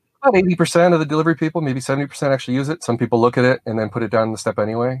it. About 80% of the delivery people, maybe 70% actually use it. Some people look at it and then put it down the step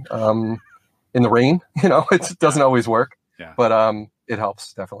anyway. In the rain, it doesn't always work. Yeah. But it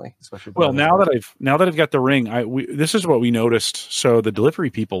helps definitely, especially. Well, now that I've got the Ring, this is what we noticed. So the delivery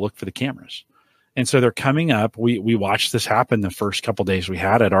people look for the cameras, and so they're coming up. We watched this happen the first couple days we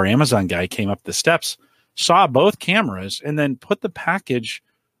had it. Our Amazon guy came up the steps, saw both cameras, and then put the package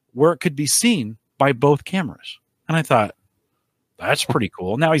where it could be seen by both cameras. And I thought, that's pretty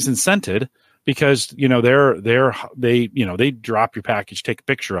cool. Now he's incented because they drop your package, take a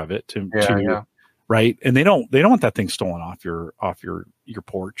picture of it to right, and they don't want that thing stolen off your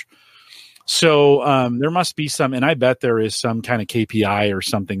porch. So there must be some, and I bet there is some kind of KPI or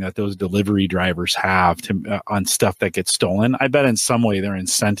something that those delivery drivers have to on stuff that gets stolen. I bet in some way they're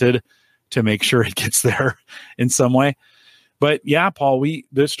incented to make sure it gets there in some way. But yeah, Paul,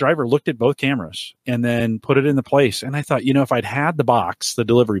 this driver looked at both cameras and then put it into place. And I thought, if I'd had the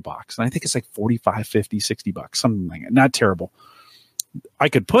delivery box, and I think it's like $45, $50, $60, something like that, not terrible. I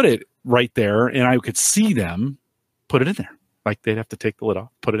could put it right there and I could see them put it in there. Like they'd have to take the lid off,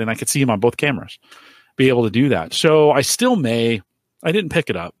 put it in. I could see them on both cameras, be able to do that. So I didn't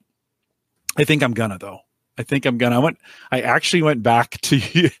pick it up. I think I'm gonna though. I actually went back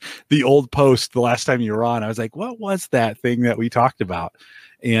to the old post the last time you were on. I was like, what was that thing that we talked about?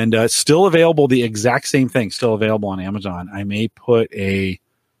 And still available, the exact same thing, still available on Amazon. I may put a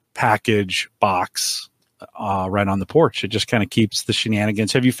package box right on the porch. It just kind of keeps the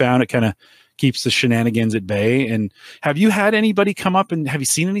shenanigans. Have you found it kind of keeps the shenanigans at bay? And have you had anybody come up and have you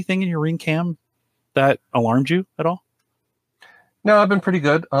seen anything in your Ring cam that alarmed you at all? No, I've been pretty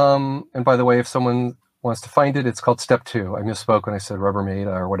good. And by the way, if someone wants to find it, it's called Step 2. I misspoke when I said Rubbermaid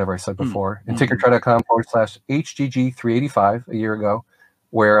or whatever I said before. And tickertry.com/HGG385 a year ago,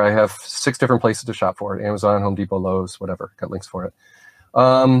 where I have 6 different places to shop for it: Amazon, Home Depot, Lowe's, whatever. Got links for it.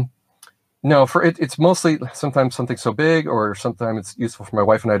 No, for it's mostly sometimes something so big, or sometimes it's useful for my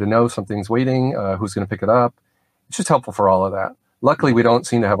wife and I to know something's waiting, who's going to pick it up. It's just helpful for all of that. Luckily, we don't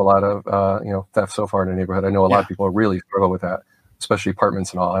seem to have a lot of theft so far in the neighborhood. I know a lot of people really struggle with that, especially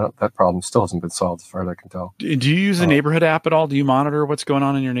apartments and all. That problem still hasn't been solved as far as I can tell. Do you use a neighborhood app at all? Do you monitor what's going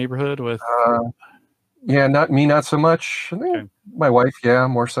on in your neighborhood with? Yeah, not me, not so much. I think my wife,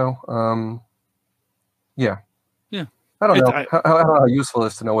 more so. Yeah. I don't know how useful it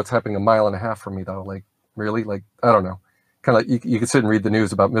is to know what's happening a mile and a half from me, though. Like, really? Like, I don't know. Kind of like you could sit and read the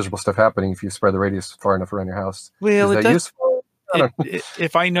news about miserable stuff happening if you spread the radius far enough around your house. Well, is that useful?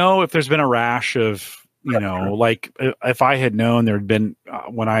 If I know if there's been a rash of like if I had known there'd been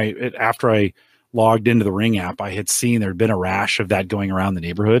after I logged into the Ring app, I had seen there'd been a rash of that going around the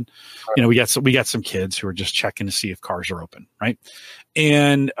neighborhood. We got some kids who are just checking to see if cars are open, right?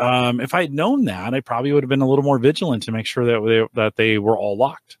 And if I had known that, I probably would have been a little more vigilant to make sure that they were all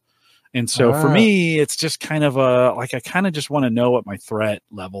locked. And so for me, it's just kind of I kind of just want to know what my threat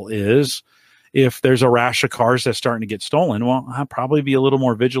level is. If there's a rash of cars that's starting to get stolen, well, I'll probably be a little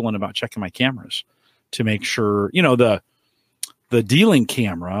more vigilant about checking my cameras to make sure, the dealing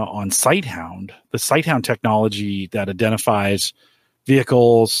camera on Sighthound, the Sighthound technology that identifies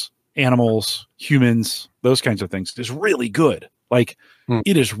vehicles, animals, humans, those kinds of things is really good. Like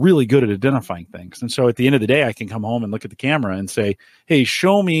it is really good at identifying things. And so at the end of the day, I can come home and look at the camera and say, hey,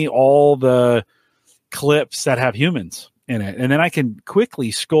 show me all the clips that have humans in it. And then I can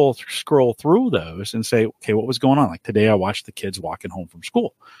quickly scroll through those and say, okay, what was going on? Like today I watched the kids walking home from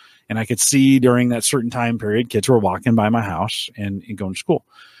school. And I could see during that certain time period, kids were walking by my house and going to school.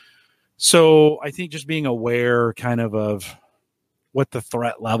 So I think just being aware kind of what the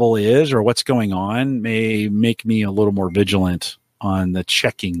threat level is or what's going on may make me a little more vigilant on the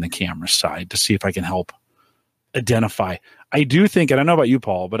checking the camera side to see if I can help identify. I do think, and I don't know about you,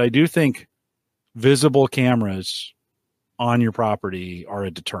 Paul, but I do think visible cameras on your property are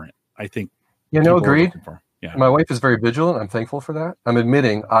a deterrent. I think. Agreed. Yeah. My wife is very vigilant. I'm thankful for that. I'm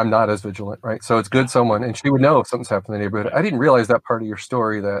admitting I'm not as vigilant, right? So it's good someone, and she would know if something's happened in the neighborhood. I didn't realize that part of your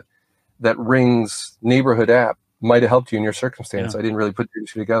story, that Ring's neighborhood app might have helped you in your circumstance. I didn't really put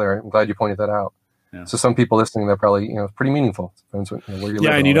two together. I'm glad you pointed that out. Yeah. So some people listening, they're probably, pretty meaneful. Depends where you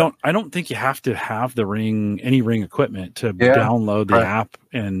live. And I don't think you have to have any Ring equipment to download the app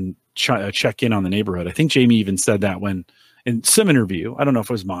and check in on the neighborhood. I think Jamie even said that in some interview. I don't know if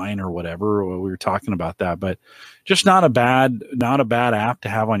it was mine or whatever, or we were talking about that, but just not a bad app to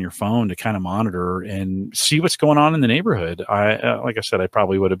have on your phone to kind of monitor and see what's going on in the neighborhood. Like I said, I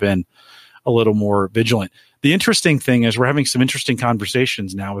probably would have been a little more vigilant. The interesting thing is we're having some interesting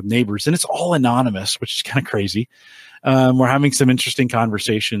conversations now with neighbors, and it's all anonymous, which is kind of crazy. We're having some interesting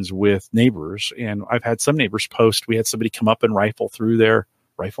conversations with neighbors, and I've had some neighbors post. We had somebody come up and rifle through their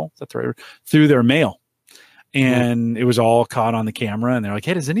mail. And it was all caught on the camera, and they're like,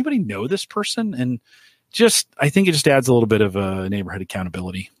 hey, does anybody know this person? And I think it just adds a little bit of a neighborhood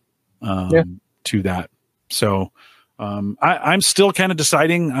accountability to that. So I'm still kind of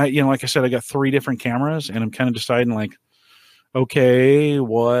deciding, like I said, I got 3 different cameras, and I'm kind of deciding like, okay,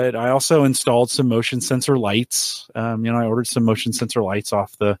 I also installed some motion sensor lights. I ordered some motion sensor lights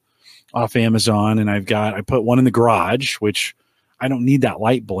off Amazon, and I put one in the garage, which I don't need that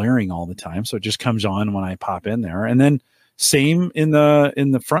light blaring all the time. So it just comes on when I pop in there. And then same in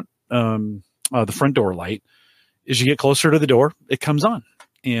the front, the front door light. As you get closer to the door, it comes on.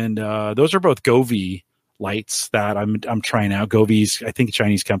 And those are both Govee lights that I'm trying out. Govee's, I think, a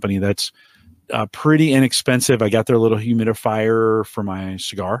Chinese company that's pretty inexpensive. I got their little humidifier for my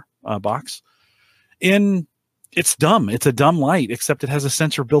cigar box. And it's dumb. It's a dumb light, except it has a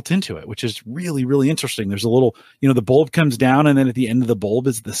sensor built into it, which is really, really interesting. There's a little, the bulb comes down, and then at the end of the bulb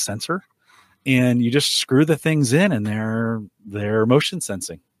is the sensor, and you just screw the things in, and they're motion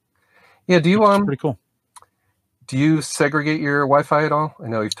sensing. Yeah. Do you pretty cool. Do you segregate your Wi-Fi at all? I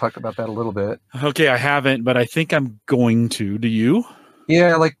know you've talked about that a little bit. Okay, I haven't, but I think I'm going to. Do you?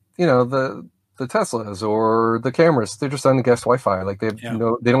 Yeah, like the Teslas or the cameras, they're just on guest Wi-Fi. Like they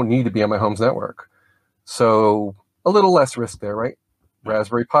don't need to be on my home's network. So a little less risk there, right?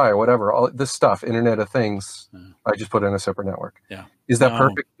 Raspberry Pi or whatever, all this stuff, Internet of Things, I just put in a separate network. Yeah. Is that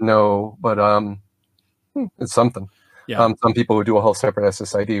perfect? No, but it's something. Yeah. Some people would do a whole separate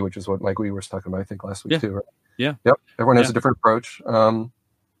SSID, which is what Mike Wee was talking about, I think, last week too. Right? Yeah. Yep. Everyone has a different approach. Not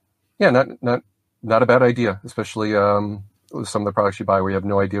a bad idea, especially with some of the products you buy where you have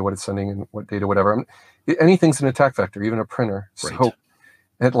no idea what it's sending and what data, whatever. Anything's an attack vector, even a printer. Right. So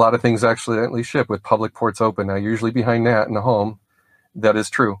and a lot of things accidentally ship with public ports open. Now, usually behind that in the home, that is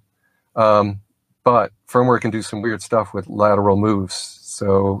true. But firmware can do some weird stuff with lateral moves.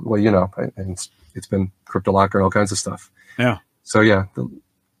 So, and it's been CryptoLocker and all kinds of stuff. Yeah. So,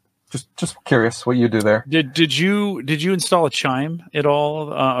 just curious what you do there. Did you install a Chime at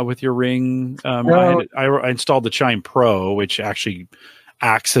all with your Ring? No. I installed the Chime Pro, which actually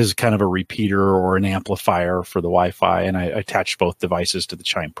acts as kind of a repeater or an amplifier for the Wi-Fi, and I attached both devices to the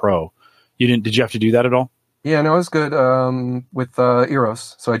Chime Pro. Did you have to do that at all? Yeah, no, it was good with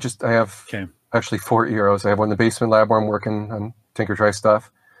Eros. So I have actually 4 Eros. I have one in the basement lab where I'm working on Tinker Try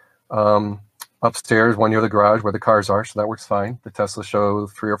stuff. Upstairs, one near the garage where the cars are, so that works fine. The Tesla show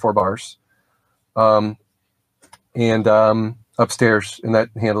 3 or 4 bars. And upstairs, and that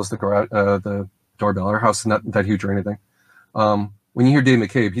handles the garage, the doorbell. Our house is not that huge or anything. When you hear Dave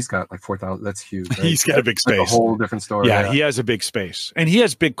McCabe, he's got like 4,000. That's huge. Right? He's got a big space. Like a whole different story. Yeah, he has a big space, and he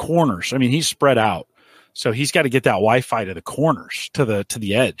has big corners. I mean, he's spread out, so he's got to get that Wi-Fi to the corners, to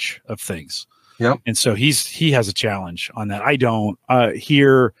the edge of things. Yep. And so he has a challenge on that. I don't.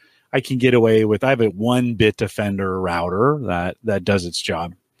 Here, I can get away with. I have a 1-bit Defender router that does its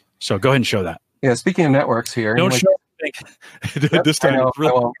job. So go ahead and show that. Yeah. Speaking of networks here, don't show yep, this time.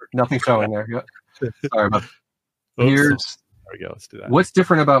 Nothing showing there. Yep. Sorry about that. Here's. There we go. Let's do that. What's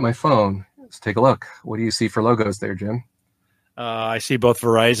different about my phone? Let's take a look. What do you see for logos there, Jim? I see both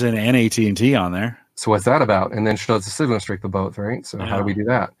Verizon and AT&T on there. So what's that about? And then shows the signal strength of both, right? So how do we do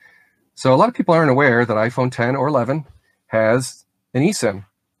that? So a lot of people aren't aware that iPhone 10 or 11 has an eSIM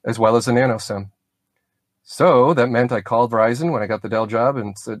as well as a nano SIM. So that meant I called Verizon when I got the Dell job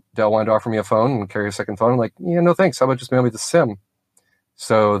and said Dell wanted to offer me a phone and carry a second phone. I'm like, yeah, no thanks. How about just mail me the SIM?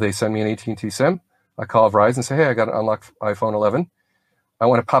 So they send me an AT&T SIM. I call Verizon and say, hey, I got an unlocked iPhone 11. I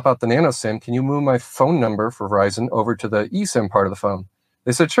want to pop out the nano SIM. Can you move my phone number for Verizon over to the eSIM part of the phone?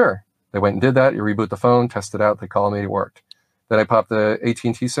 They said, sure. They went and did that. You reboot the phone, test it out. They called me. It worked. Then I popped the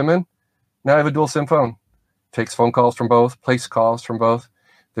AT&T SIM in. Now I have a dual SIM phone. Takes phone calls from both, place calls from both.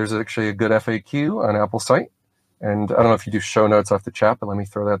 There's actually a good FAQ on Apple's site. And I don't know if you do show notes off the chat, but let me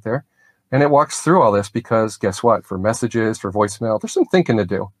throw that there. And it walks through all this because guess what? For messages, for voicemail, there's some thinking to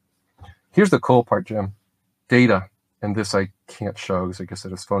do. Here's the cool part, Jim. Data. And this I can't show because I guess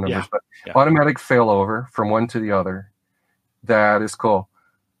it is phone numbers, but automatic failover from one to the other. That is cool.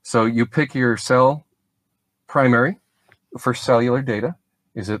 So you pick your cell primary for cellular data.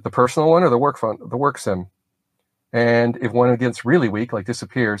 Is it the personal one or the work phone, the work SIM? And if one gets really weak, like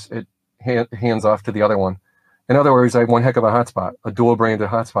disappears, it hands off to the other one. In other words, I have one heck of a hotspot, a dual branded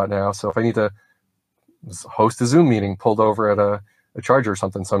hotspot now. So if I need to host a Zoom meeting pulled over at a charger or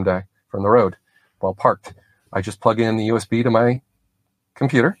something someday from the road while parked, I just plug in the USB to my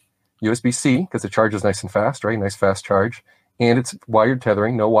computer, USB-C, because the charge is nice and fast, right? Nice fast charge. And it's wired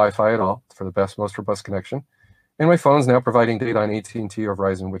tethering, no Wi-Fi at all for the best, most robust connection. And my phone's now providing data on AT&T or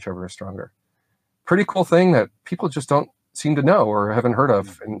Verizon, whichever is stronger. Pretty cool thing that people just don't seem to know or haven't heard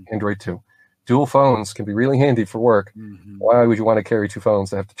of in Android 2. Dual phones can be really handy for work. Mm-hmm. Why would you want to carry two phones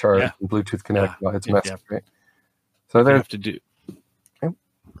to have to charge and Bluetooth connect? Well, it's messy, right? So they have to do.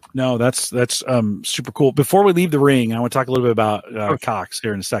 No, that's super cool. Before we leave the ring, I want to talk a little bit about Cox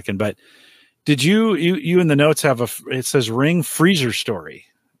here in a second. But did you in the notes have it says ring freezer story?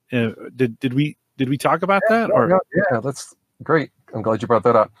 Did we talk about that? Yeah, that's great. I'm glad you brought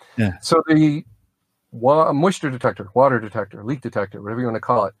that up. Yeah. So the moisture detector, water detector, leak detector, whatever you want to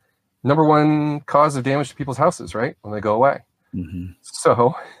call it, number one cause of damage to people's houses, right? When they go away. Mm-hmm.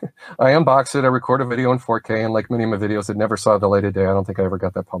 So I unbox it. I record a video in 4K, and like many of my videos, it never saw the light of day. I don't think I ever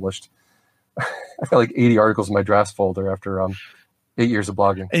got that published. I've got like 80 articles in my drafts folder after 8 years of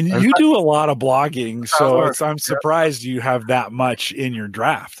blogging. And you do a lot of blogging, so I'm surprised you have that much in your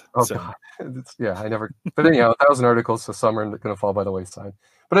draft. Oh, so. God. I never. But anyhow, 1,000 articles, so some are going to fall by the wayside.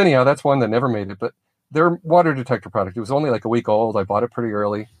 But anyhow, that's one that never made it. But their water detector product, it was only like a week old. I bought it pretty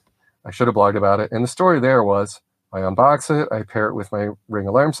early. I should have blogged about it. And the story there was, I unbox it, I pair it with my Ring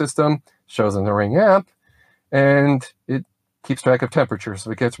alarm system, shows in the Ring app, and it keeps track of temperature. So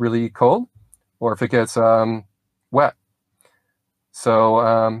if it gets really cold or if it gets wet. So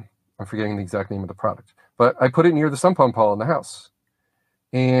I'm forgetting the exact name of the product. But I put it near the sump pump hall in the house.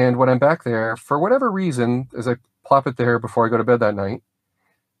 And when I'm back there, for whatever reason, as I plop it there before I go to bed that night,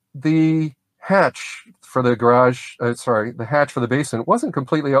 the hatch for the garage, the hatch for the basement wasn't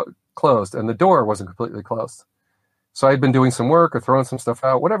completely closed, and the door wasn't completely closed. So I'd been doing some work or throwing some stuff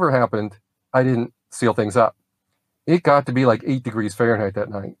out. Whatever happened, I didn't seal things up. It got to be like 8 degrees Fahrenheit that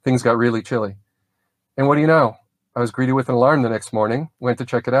night. Things got really chilly. And what do you know? I was greeted with an alarm the next morning, went to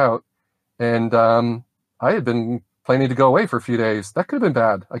check it out, and I had been planning to go away for a few days. That could have been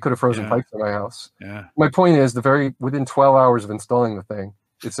bad. I could have frozen pipes in my house. Yeah. My point is, within 12 hours of installing the thing,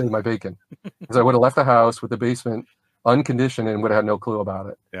 it saved my bacon. Because I would have left the house with the basement unconditioned and would have had no clue about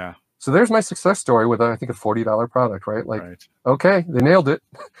it. Yeah. So there's my success story with, I think, a $40 product, right? Okay, they nailed it.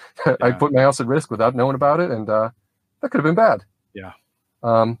 I put my house at risk without knowing about it, and that could have been bad. Yeah.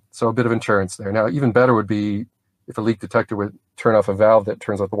 So a bit of insurance there. Now, even better would be if a leak detector would turn off a valve that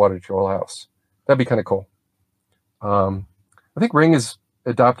turns off the water to your whole house. That'd be kind of cool. I think Ring is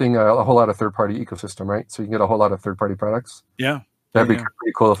adopting a whole lot of third-party ecosystem, right? So you can get a whole lot of third-party products. Yeah. That'd be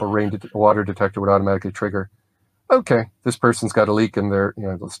pretty cool if a water detector would automatically trigger. Okay, this person's got a leak and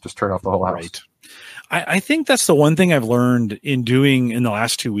let's just turn off the whole house. Right. I think that's the one thing I've learned in the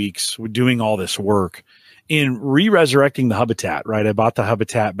last 2 weeks with doing all this work in re-resurrecting the Habitat, right? I bought the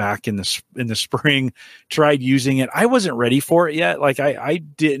Habitat back in the spring, tried using it. I wasn't ready for it yet. Like I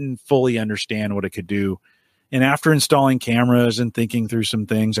didn't fully understand what it could do. And after installing cameras and thinking through some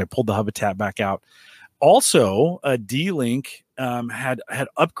things, I pulled the Habitat back out. Also, D-Link had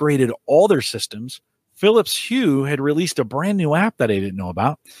upgraded all their systems. Philips Hue had released a brand new app that I didn't know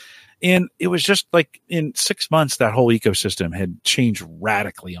about. And it was just like in 6 months, that whole ecosystem had changed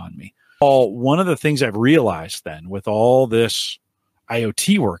radically on me. One of the things I've realized then with all this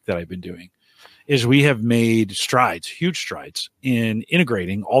IoT work that I've been doing is we have made strides, huge strides in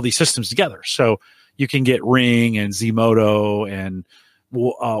integrating all these systems together. So you can get Ring and Zmoto and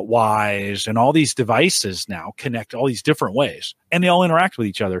Wise and all these devices now connect all these different ways, and they all interact with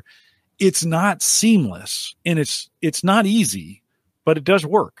each other. It's not seamless and it's not easy, but it does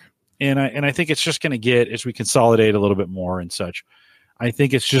work. And I think it's just going to get, as we consolidate a little bit more and such, I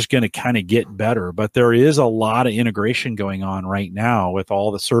think it's just going to kind of get better. But there is a lot of integration going on right now with all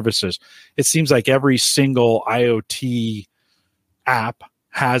the services. It seems like every single IoT app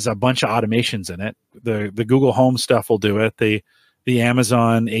has a bunch of automations in it. The Google Home stuff will do it. The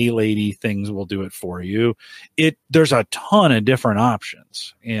Amazon A-Lady things will do it for you. There's a ton of different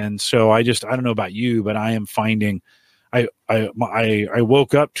options. And so I don't know about you, but I am finding I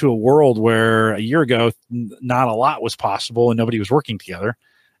woke up to a world where a year ago not a lot was possible and nobody was working together,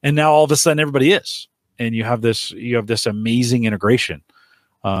 and now all of a sudden everybody is, and you have this amazing integration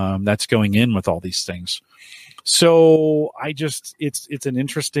that's going in with all these things. So it's an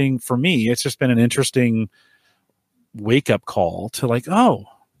interesting, for me, it's just been an interesting wake up call to like, oh,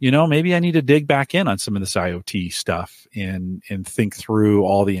 maybe I need to dig back in on some of this IoT stuff and think through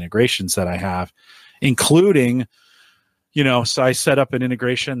all the integrations that I have, including. So I set up an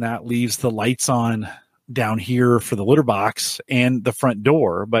integration that leaves the lights on down here for the litter box and the front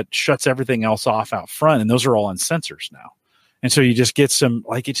door, but shuts everything else off out front. And those are all on sensors now. And so you just get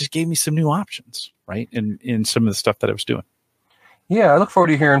it just gave me some new options, right? In some of the stuff that I was doing. Yeah, I look forward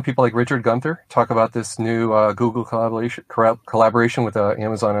to hearing people like Richard Gunther talk about this new Google collaboration with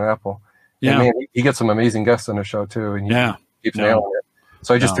Amazon and Apple. Yeah, and man, he gets some amazing guests on the show too, and he keeps nailing it.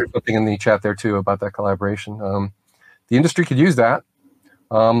 So I just threw something in the chat there too about that collaboration. The industry could use that.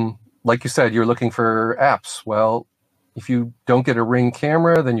 Like you said, you're looking for apps. Well, if you don't get a Ring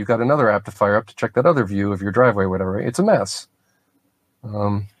camera, then you've got another app to fire up to check that other view of your driveway, whatever. It's a mess.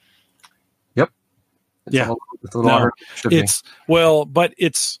 Yep. It's a little harder than it should be. Well, but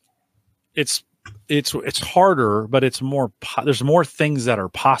it's harder, but it's more. There's more things that are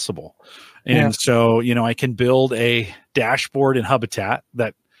possible, and so I can build a dashboard in Habitat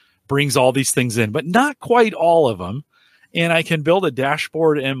that brings all these things in, but not quite all of them. And I can build a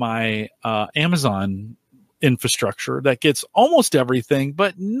dashboard in my Amazon infrastructure that gets almost everything,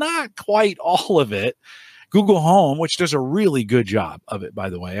 but not quite all of it. Google Home, which does a really good job of it, by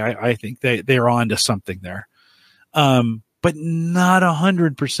the way. I think they're on to something there. But not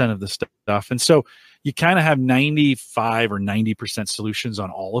 100% of the stuff. And so you kind of have 95 or 90% solutions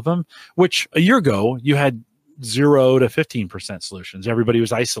on all of them, which a year ago you had 0 to 15% solutions. Everybody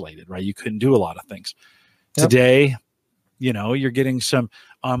was isolated, right? You couldn't do a lot of things. Yep. Today, you're getting some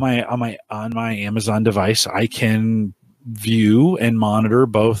on my Amazon device. I can view and monitor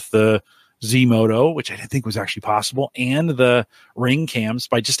both the Zmoto, which I didn't think was actually possible, and the Ring cams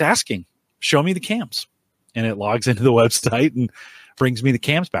by just asking, show me the cams. And it logs into the website and brings me the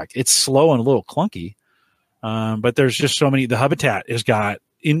cams back. It's slow and a little clunky, but there's just so many. The Habitat is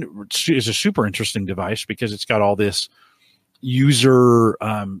a super interesting device because it's got all this user,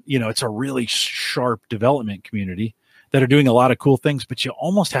 it's a really sharp development community that are doing a lot of cool things, but you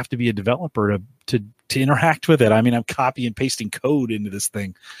almost have to be a developer to interact with it. I mean, I'm copy and pasting code into this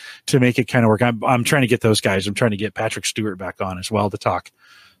thing to make it kind of work. I'm trying to get those guys. I'm trying to get Patrick Stewart back on as well to talk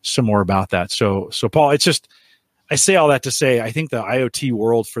some more about that. So Paul, it's just, I say all that to say, I think the IoT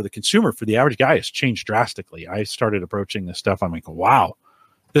world for the consumer, for the average guy, has changed drastically. I started approaching this stuff. I'm like, wow,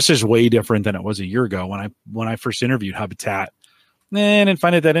 this is way different than it was a year ago when I first interviewed Habitat. And didn't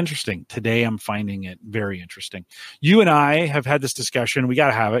find it that interesting. Today, I'm finding it very interesting. You and I have had this discussion. We got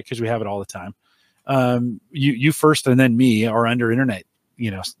to have it because we have it all the time. You first and then me are under internet,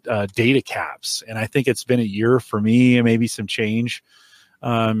 data caps. And I think it's been a year for me and maybe some change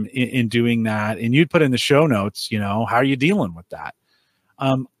in doing that. And you'd put in the show notes, how are you dealing with that?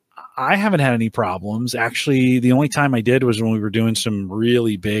 I haven't had any problems. Actually, the only time I did was when we were doing some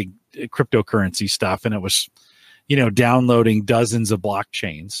really big cryptocurrency stuff. And it was, downloading dozens of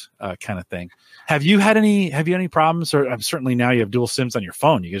blockchains kind of thing. Have you had any problems? Or certainly now you have dual SIMs on your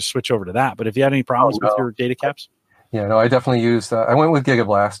phone. You can just switch over to that. But have you had any problems with your data caps? Yeah, no, I definitely used. I went with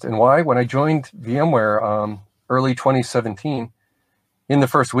Gigablast, and why? When I joined VMware early 2017, in the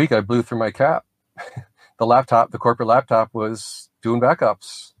first week, I blew through my cap. The corporate laptop, was doing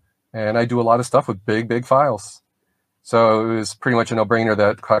backups, and I do a lot of stuff with big files. So it was pretty much a no-brainer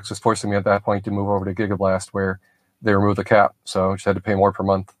that Cox was forcing me at that point to move over to Gigablast, where they removed the cap. So I just had to pay more per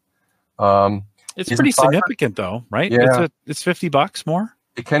month. It's pretty significant, though, right? Yeah, It's $50 more.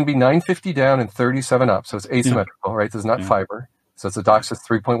 it can be $950 down and $37 up. So it's asymmetrical, right? This is not fiber. So it's a DOCSIS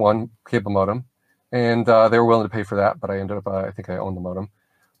 3.1 cable modem. And they were willing to pay for that, but I ended up, I think I owned the modem.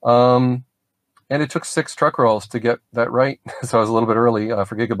 And it took 6 truck rolls to get that right. So I was a little bit early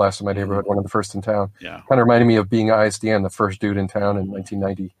for Gigablast in my neighborhood, one of the first in town. Yeah. Kind of reminded me of being ISDN, the first dude in town in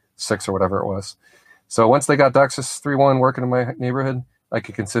 1996 or whatever it was. So once they got DOCSIS 3.1 working in my neighborhood, I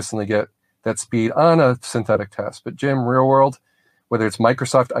could consistently get that speed on a synthetic test. But Jim, real world, whether it's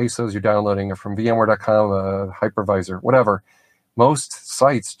Microsoft ISOs you're downloading or from VMware.com, a hypervisor, whatever, most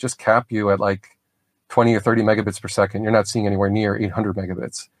sites just cap you at like 20 or 30 megabits per second. You're not seeing anywhere near 800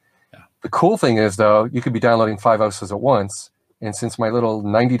 megabits. Yeah. The cool thing is, though, you could be downloading 5 ISOs at once. And since my little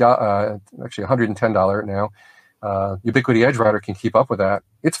actually $110 now, Ubiquiti Edge router can keep up with that,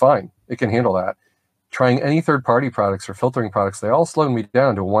 it's fine. It can handle that. Trying any third-party products or filtering products, they all slow me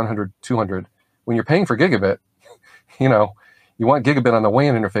down to 100, 200. When you're paying for gigabit, you want gigabit on the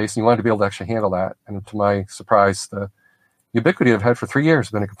WAN interface, and you want to be able to actually handle that. And to my surprise, the Ubiquiti I've had for 3 years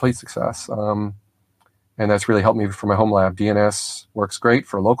has been a complete success. And that's really helped me for my home lab. DNS works great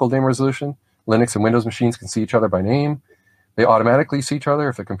for local name resolution. Linux and Windows machines can see each other by name. They automatically see each other.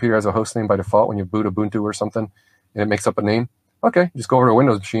 If a computer has a host name by default when you boot Ubuntu or something, and it makes up a name, okay, just go over to a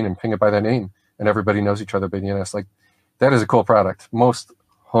Windows machine and ping it by that name, and everybody knows each other by DNS. Like, that is a cool product. Most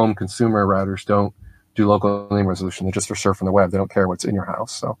home consumer routers don't do local name resolution. They're just for surfing the web. They don't care what's in your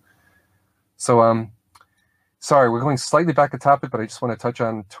house. So sorry, we're going slightly back to topic, but I just want to touch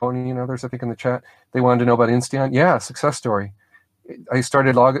on Tony and others, I think, in the chat. They wanted to know about Insteon. Yeah, success story. I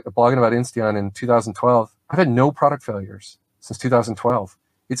started blogging about Insteon in 2012. I've had no product failures since 2012.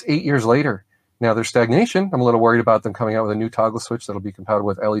 It's 8 years later. Now, there's stagnation. I'm a little worried about them coming out with a new toggle switch that'll be compatible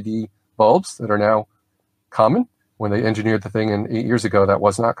with LED bulbs that are now common. When they engineered the thing 8 years ago, that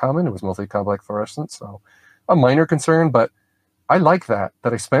was not common. It was multi-complex fluorescent. So a minor concern, but I like that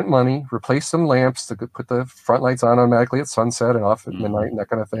I spent money, replaced some lamps to put the front lights on automatically at sunset and off at midnight and that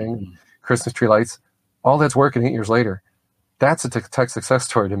kind of thing. Christmas tree lights. All that's working 8 years later. That's a tech success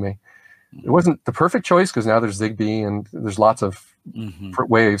story to me. It wasn't the perfect choice because now there's Zigbee and there's lots of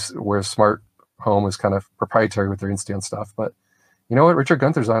waves where smart home is kind of proprietary with their Insteon stuff. But you know what? Richard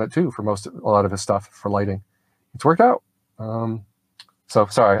Gunther's on it too for a lot of his stuff for lighting. It's worked out. So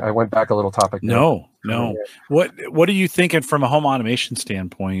sorry, I went back a little topic. No. What are you thinking from a home automation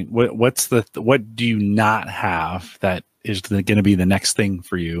standpoint? What do you not have that is going to be the next thing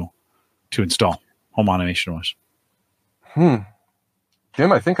for you to install home automation wise?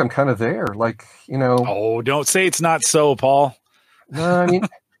 Jim, I think I'm kind of there. Oh, don't say it's not so, Paul. No, I mean,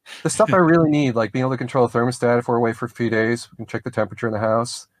 the stuff I really need, like being able to control a thermostat if we're away for a few days. We can check the temperature in the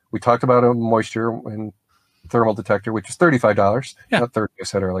house. We talked about a moisture and thermal detector, which is $35. Yeah. Not 30, I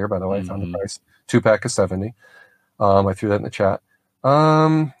said earlier, by the way. I found the price. 2-pack is $70. I threw that in the chat.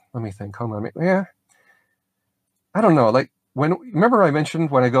 Let me think. Hold on. Yeah. I don't know. Remember I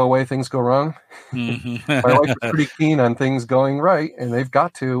mentioned when I go away, things go wrong? My wife is pretty keen on things going right, and they've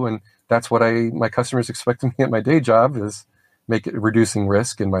got to, and that's what my customers expect me at my day job is reducing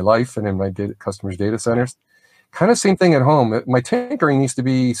risk in my life and in my customers' data centers. Kind of same thing at home. My tinkering needs to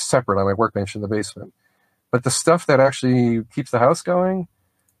be separate on my workbench in the basement. But the stuff that actually keeps the house going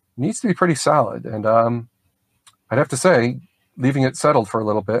needs to be pretty solid. And I'd have to say, leaving it settled for a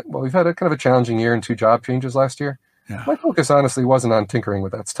little bit. Well, we've had a kind of a challenging year and 2 job changes last year. Yeah. My focus, honestly, wasn't on tinkering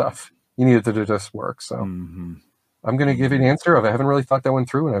with that stuff. You needed to just work. So I'm going to give you an answer of I haven't really thought that one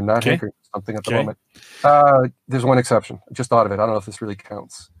through, and I'm not tinkering with something at the moment. There's one exception. I just thought of it. I don't know if this really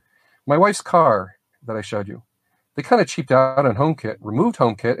counts. My wife's car that I showed you, they kind of cheaped out on HomeKit, removed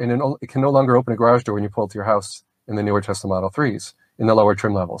HomeKit, and it can no longer open a garage door when you pull it to your house in the newer Tesla Model 3s in the lower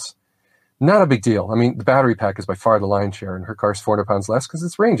trim levels. Not a big deal. I mean, the battery pack is by far the lion's share, and her car's 400 pounds less because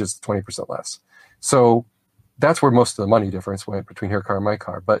its range is 20% less. So that's where most of the money difference went between her car and my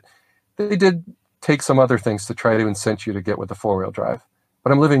car. But they did take some other things to try to incent you to get with the 4-wheel drive.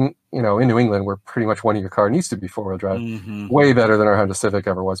 But I'm living, in New England, where pretty much one of your car needs to be 4-wheel drive. Way better than our Honda Civic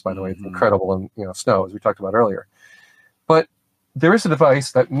ever was, by the way. It's incredible in snow, as we talked about earlier. But there is a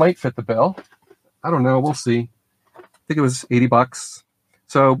device that might fit the bill. I don't know. We'll see. I think it was $80.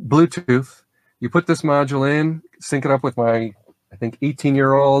 So Bluetooth. You put this module in, sync it up with my, I think,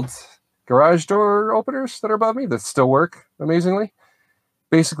 18-year-old garage door openers that are above me that still work amazingly.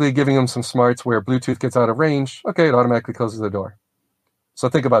 Basically giving them some smarts where Bluetooth gets out of range. Okay, it automatically closes the door. So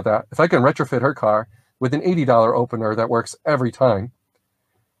think about that. If I can retrofit her car with an $80 opener that works every time,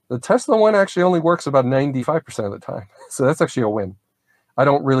 the Tesla one actually only works about 95% of the time. So that's actually a win. I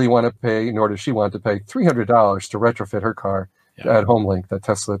don't really want to pay, nor does she want to pay, $300 to retrofit her car to add HomeLink that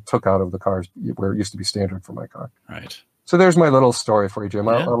Tesla took out of the cars where it used to be standard for my car. Right. So there's my little story for you, Jim.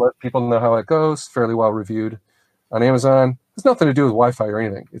 Yeah. I'll let people know how it goes. Fairly well reviewed on Amazon. It's nothing to do with Wi-Fi or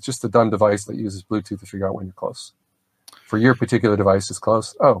anything. It's just a dumb device that uses Bluetooth to figure out when you're close. For your particular device is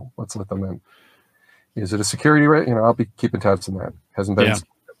close. Oh, let's let them in. Is it a security rate? I'll be keeping tabs on that. Hasn't been. Yeah.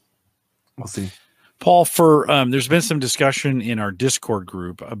 We'll see. Paul, there's been some discussion in our Discord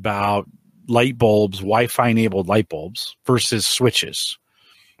group about light bulbs, Wi-Fi enabled light bulbs versus switches.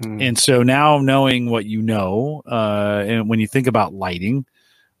 And so now knowing what you know, and when you think about lighting,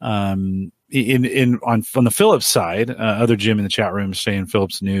 on the Philips side, other Jim in the chat room is saying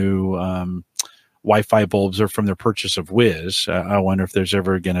Philips new Wi-Fi bulbs are from their purchase of Wiz. I wonder if there's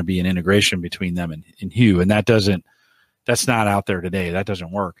ever going to be an integration between them and Hue, and that's not out there today. That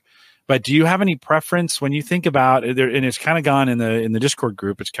doesn't work. But do you have any preference when you think about it? And it's kind of gone in the Discord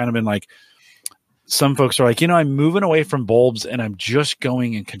group. It's kind of been like some folks are like, I'm moving away from bulbs and I'm just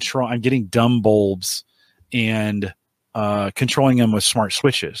going and I'm getting dumb bulbs and controlling them with smart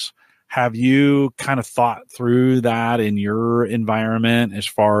switches. Have you kind of thought through that in your environment as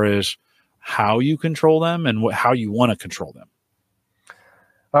far as how you control them and how you want to control them?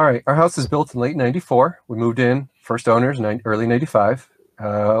 All right. Our house is built in late 94. We moved in, first owners, early 95.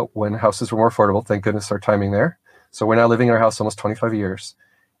 When houses were more affordable. Thank goodness our timing there. So we're now living in our house almost 25 years.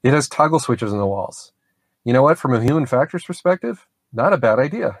 It has toggle switches on the walls. You know what? From a human factors perspective, not a bad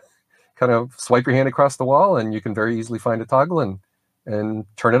idea. Kind of swipe your hand across the wall and you can very easily find a toggle and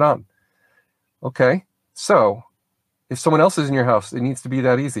turn it on. Okay. So if someone else is in your house, it needs to be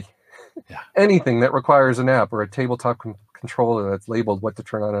that easy. Yeah. Anything that requires an app or a tabletop controller that's labeled what to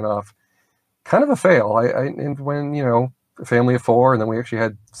turn on and off, kind of a fail. And when, a family of 4, and then we actually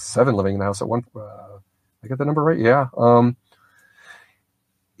had 7 living in the house at one. I get the number right? Yeah.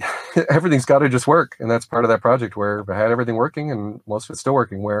 Everything's got to just work, and that's part of that project where I had everything working, and most of it's still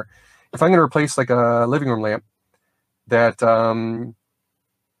working. Where if I'm going to replace like a living room lamp that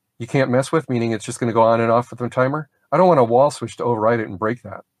you can't mess with, meaning it's just going to go on and off with the timer, I don't want a wall switch to override it and break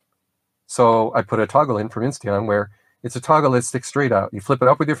that. So I put a toggle in from Insteon where it's a toggle that sticks straight out. You flip it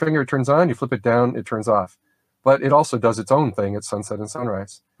up with your finger, it turns on. You flip it down, it turns off. But it also does its own thing at sunset and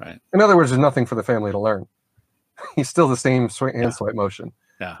sunrise. Right. In other words, there's nothing for the family to learn. He's still the same hand swipe motion.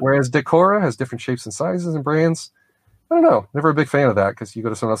 Yeah. Whereas Decora has different shapes and sizes and brands. I don't know. Never a big fan of that because you go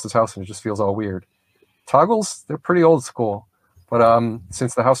to someone else's house and it just feels all weird. Toggles, they're pretty old school. But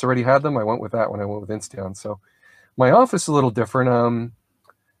since the house already had them, I went with that when I went with Insteon. So my office is a little different.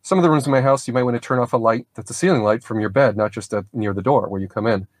 Some of the rooms in my house, you might want to turn off a light that's a ceiling light from your bed, not just near the door where you come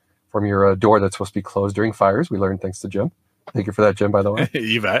in. From your door that's supposed to be closed during fires. We learned thanks to Jim. Thank you for that, Jim, by the way.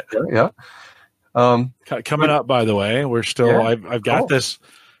 You bet. Yeah. Coming up, by the way, we're still, I've got this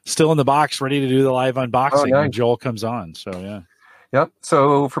still in the box, ready to do the live unboxing when Joel comes on. So, yeah. Yep.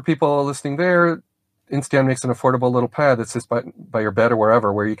 So for people listening there, Insteon makes an affordable little pad that sits by your bed or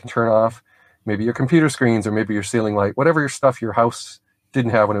wherever where you can turn off maybe your computer screens or maybe your ceiling light, whatever your stuff your house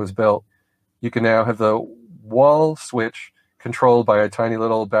didn't have when it was built. You can now have the wall switch controlled by a tiny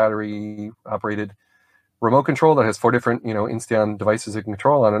little battery-operated remote control that has 4 different, Insteon devices it can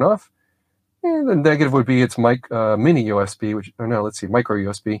control on and off. And the negative would be it's mini USB, micro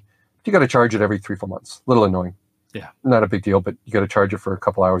USB. You got to charge it every 3-4 months. A little annoying. Yeah. Not a big deal, but you got to charge it for a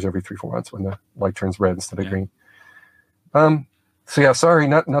couple hours every 3-4 months when the light turns red instead of green. So yeah, sorry,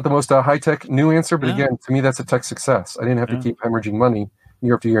 not the most high-tech new answer, but again, to me, that's a tech success. I didn't have to keep hemorrhaging money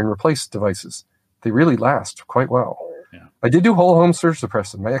year after year and replace devices. They really last quite well. Yeah. I did do whole home surge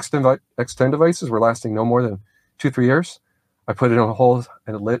suppression. My X10 devices were lasting no more than 2-3 years. I put it in a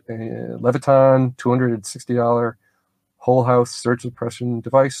Leviton $260 whole house surge suppression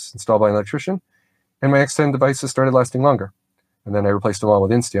device installed by an electrician, and my X10 devices started lasting longer. And then I replaced them all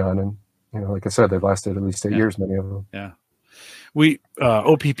with Insteon, and like I said, they've lasted at least 8 years, many of them. Yeah. We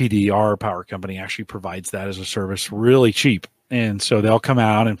OPPD, our power company, actually provides that as a service really cheap. And so they'll come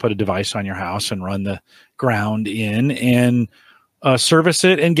out and put a device on your house and run the ground in and service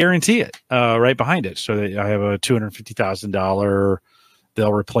it and guarantee it right behind it. So I have a $250,000.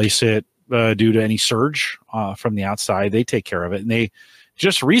 They'll replace it due to any surge from the outside. They take care of it. And they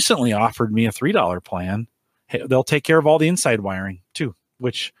just recently offered me a $3 plan. They'll take care of all the inside wiring too,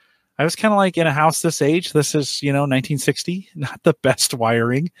 which I was kind of like, in a house this age, this is, 1960, not the best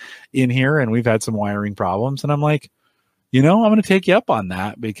wiring in here. And we've had some wiring problems. And I'm like, I'm going to take you up on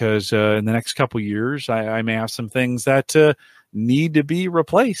that, because in the next couple of years, I may have some things that need to be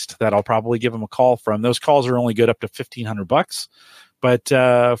replaced that I'll probably give them a call from. Those calls are only good up to $1,500. But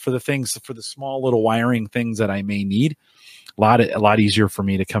for the small little wiring things that I may need, a lot easier for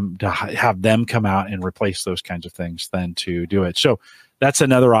me to have them come out and replace those kinds of things than to do it. So that's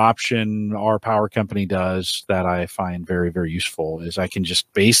another option our power company does that I find very, very useful, is I can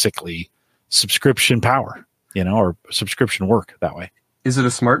just basically subscription power, or subscription work that way. Is it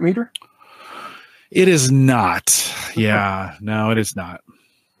a smart meter? It is not. Yeah, no, it is not.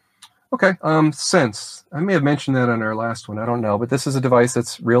 Okay. Sense. I may have mentioned that on our last one. I don't know, but this is a device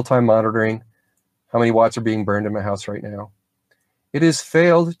that's real-time monitoring how many watts are being burned in my house right now. It has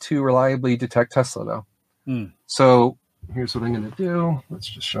failed to reliably detect Tesla, though. So here's what I'm going to do. Let's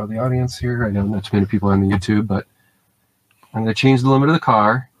just show the audience here. I know not too many people on the YouTube, but I'm going to change the limit of the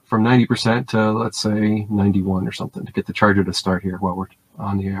car from 90% to, let's say, 91 or something to get the charger to start here while we're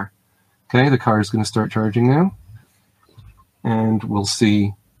on the air. Okay, the car is going to start charging now, and we'll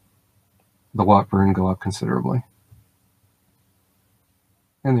see the watt burn go up considerably.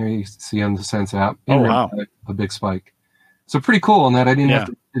 And there you see on the Sense app, wow, a big spike. So pretty cool in that I didn't have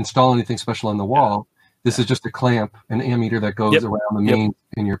to install anything special on the wall. This is just a clamp, an ammeter that goes around the main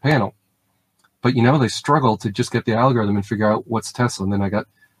in your panel. But, they struggle to just get the algorithm and figure out what's Tesla. And then I got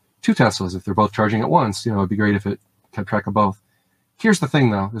 2 Teslas. If they're both charging at once, it'd be great if it kept track of both. Here's the thing,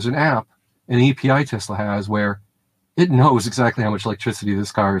 though. There's an app, an API Tesla has, where it knows exactly how much electricity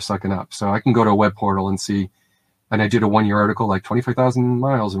this car is sucking up. So I can go to a web portal and see, and I did a 1-year article, like 25,000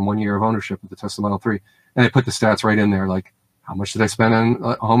 miles in 1 year of ownership of the Tesla Model 3. And I put the stats right in there, like, how much did I spend on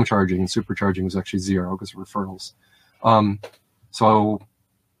home charging? And supercharging was actually 0 because of referrals.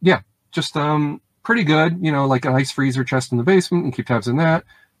 Just pretty good, like an ice freezer chest in the basement, and keep tabs on that.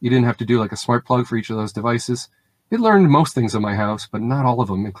 You didn't have to do like a smart plug for each of those devices. It learned most things in my house, but not all of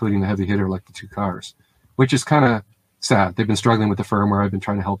them, including the heavy hitter like the 2 cars, which is kind of sad. They've been struggling with the firmware. I've been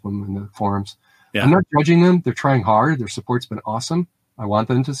trying to help them in the forums. Yeah. I'm not judging them. They're trying hard. Their support's been awesome. I want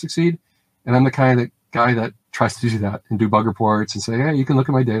them to succeed. And I'm the kind of guy that tries to do that and do bug reports and say, hey, you can look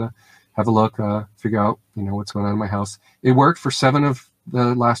at my data, have a look, figure out, what's going on in my house. It worked for 7 of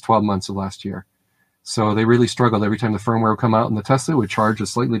the last 12 months of last year. So they really struggled. Every time the firmware would come out and the Tesla would charge a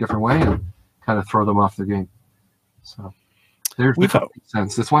slightly different way and kind of throw them off their game. So there's the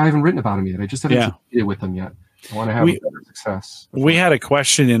sense. That's why I haven't written about them yet. I just haven't succeeded with them yet. I want to have better success. We had a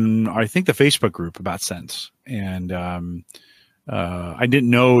question in, I think, the Facebook group about Sense, and I didn't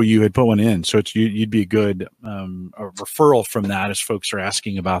know you had put one in, so you'd be a good a referral from that as folks are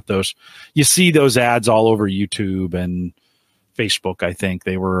asking about those. You see those ads all over YouTube and Facebook. I think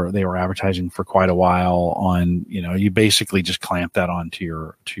they were advertising for quite a while on, you basically just clamp that onto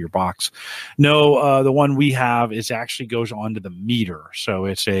your box. No, the one we have is actually goes onto the meter, so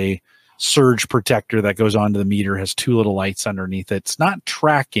it's a surge protector that goes onto the meter, has 2 little lights underneath it. It's not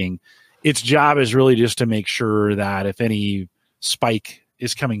tracking. Its job is really just to make sure that if any spike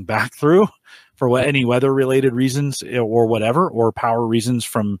is coming back through for any weather related reasons or whatever, or power reasons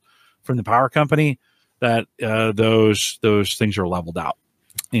from the power company, that those things are leveled out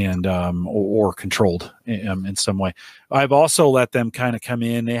and or controlled in some way. I've also let them kind of come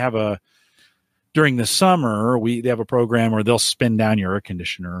in. They have during the summer, they have a program where they'll spin down your air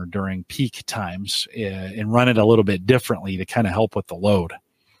conditioner during peak times and run it a little bit differently to kind of help with the load.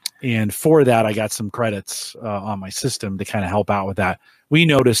 And for that, I got some credits on my system to kind of help out with that. We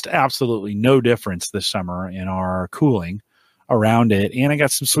noticed absolutely no difference this summer in our cooling around it. And I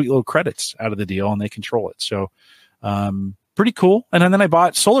got some sweet little credits out of the deal, and they control it. So pretty cool. And then I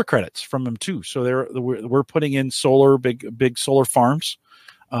bought solar credits from them too. So we're putting in big solar farms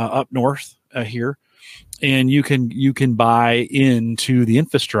up north here. And you can buy into the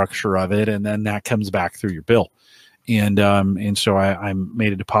infrastructure of it, and then that comes back through your bill. And so I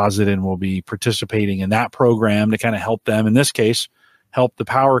made a deposit and will be participating in that program to kind of help them, in this case, help the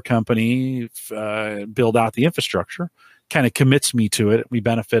power company build out the infrastructure. Kind of commits me to it. We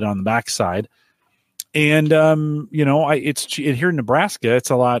benefit on the backside. And, it's here in Nebraska, it's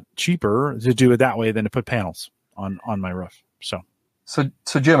a lot cheaper to do it that way than to put panels on my roof. So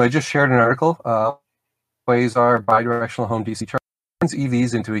Jim, I just shared an article. Ways are bidirectional home DC charge turns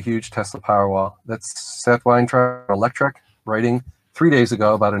EVs into a huge Tesla Powerwall. That's Seth Weintraub, Electric, writing 3 days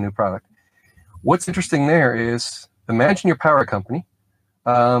ago about a new product. What's interesting there is imagine your power company,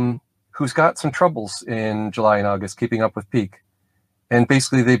 who's got some troubles in July and August keeping up with peak. And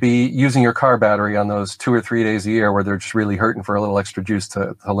basically they'd be using your car battery on those 2 or 3 days a year where they're just really hurting for a little extra juice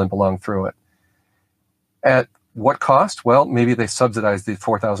to limp along through it. At what cost? Well, maybe they subsidize the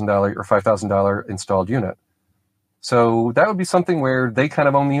 $4,000 or $5,000 installed unit. So that would be something where they kind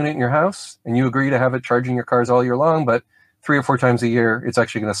of own the unit in your house and you agree to have it charging your cars all year long, but 3 or 4 times a year, it's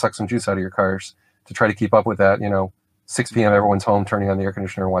actually going to suck some juice out of your cars to try to keep up with that, 6 p.m. everyone's home turning on the air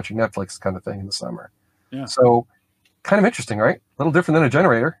conditioner and watching Netflix kind of thing in the summer. Yeah. So kind of interesting, right? A little different than a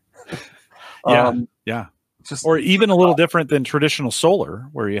generator. Yeah. Or even a little different than traditional solar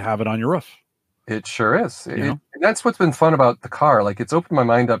where you have it on your roof. It sure is. And that's what's been fun about the car. Like, it's opened my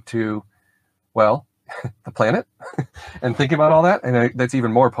mind up to, well, the planet and thinking about all that. And that's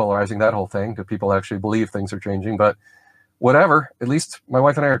even more polarizing, that whole thing, to people actually believe things are changing. But whatever, at least my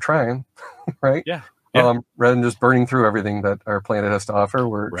wife and I are trying, right? Yeah. Rather than just burning through everything that our planet has to offer,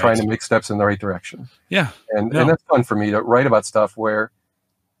 we're trying to make steps in the right direction. Yeah. And that's fun for me to write about stuff where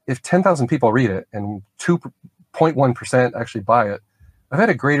if 10,000 people read it and 2.1% actually buy it, I've had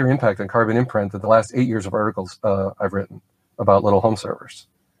a greater impact on carbon imprint than the last 8 years of articles I've written about little home servers.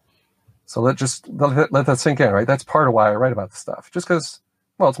 So let that sink in, right? That's part of why I write about this stuff. Just because,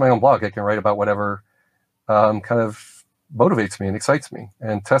 well, it's my own blog. I can write about whatever kind of motivates me and excites me.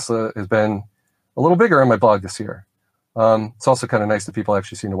 And Tesla has been a little bigger on my blog this year. It's also kind of nice that people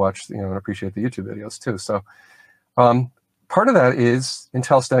actually seem to watch, and appreciate the YouTube videos too. So part of that is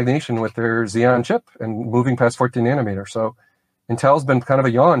Intel stagnation with their Xeon chip and moving past 14 nanometer. So Intel's been kind of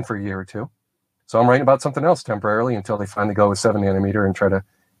a yawn for a year or two. So I'm writing about something else temporarily until they finally go with 7 nanometer and try to,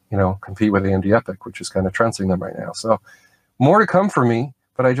 compete with AMD EPYC, which is kind of trouncing them right now. So more to come for me,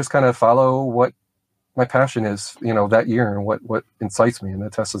 but I just kind of follow what my passion is, that year and what incites me. And the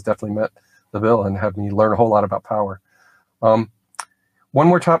Tesla's definitely met the bill and have me learn a whole lot about power. One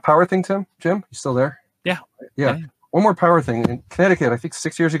more top power thing, Jim, you still there? Yeah. One more power thing. In Connecticut, I think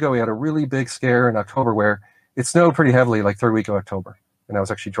 6 years ago, we had a really big scare in October where it snowed pretty heavily, like third week of October. And I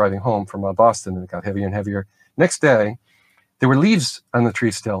was actually driving home from Boston, and it got heavier and heavier. Next day, there were leaves on the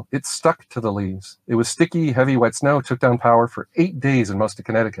tree still. It stuck to the leaves. It was sticky, heavy, wet snow. It took down power for 8 days in most of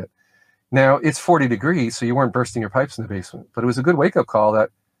Connecticut. Now, it's 40 degrees, so you weren't bursting your pipes in the basement. But it was a good wake-up call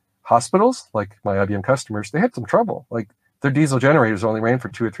that hospitals, like my IBM customers, they had some trouble. Like, their diesel generators only ran for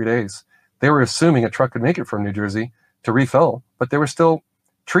 2 or 3 days. They were assuming a truck could make it from New Jersey to refill, but there were still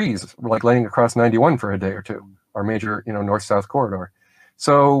trees like laying across 91 for a day or two, our major, north-south corridor.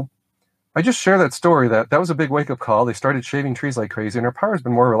 So I just share that story that was a big wake-up call. They started shaving trees like crazy, and our power's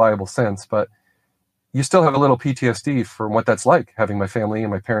been more reliable since, but you still have a little PTSD from what that's like, having my family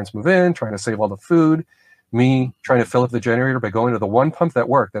and my parents move in, trying to save all the food, me trying to fill up the generator by going to the one pump that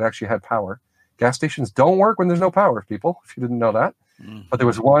worked, that actually had power. Gas stations don't work when there's no power, people, if you didn't know that. Mm-hmm. But there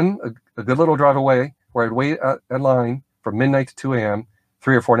was one, a good little drive away, where I'd wait in line from midnight to 2 a.m.,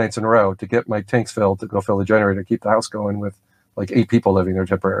 3 or 4 nights in a row to get my tanks filled to go fill the generator, keep the house going with like 8 people living there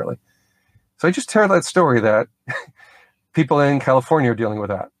temporarily. So I just tell that story that people in California are dealing with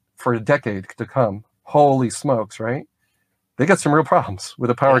that for a decade to come. Holy smokes, right? They got some real problems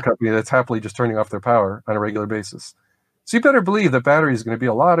with a power company that's happily just turning off their power on a regular basis. So you better believe that battery is going to be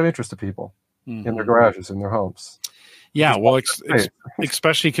a lot of interest to people in their garages, in their homes. Yeah, well,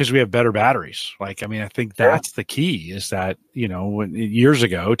 especially because we have better batteries. I think that's the key is that, 10 years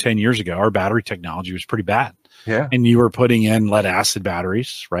ago, our battery technology was pretty bad. Yeah. And you were putting in lead acid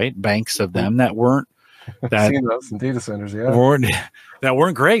batteries, right? Banks of them that weren't seen those in data centers,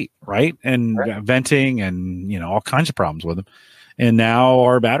 weren't great, right? And venting and, all kinds of problems with them. And now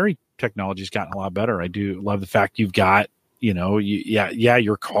our battery technology's gotten a lot better. I do love the fact you've got,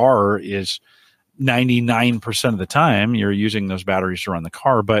 your car is 99% of the time you're using those batteries to run the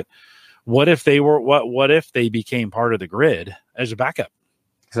car. But what if they became part of the grid as a backup?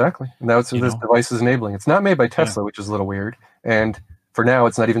 Exactly. And that's what this device is enabling. It's not made by Tesla, which is a little weird. And for now,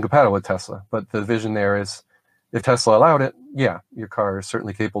 it's not even compatible with Tesla. But the vision there is if Tesla allowed it, your car is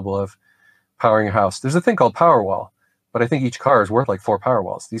certainly capable of powering your house. There's a thing called Powerwall, but I think each car is worth like 4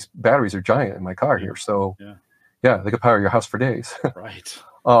 Powerwalls. These batteries are giant in my car here. So, they could power your house for days. Right.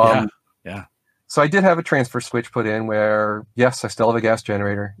 So I did have a transfer switch put in where, yes, I still have a gas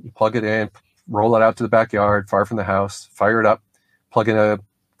generator. You plug it in, roll it out to the backyard, far from the house, fire it up, plug in a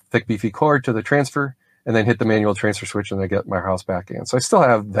thick, beefy cord to the transfer, and then hit the manual transfer switch, and I get my house back in. So I still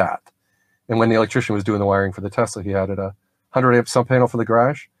have that. And when the electrician was doing the wiring for the Tesla, he added a 100-amp sump panel for the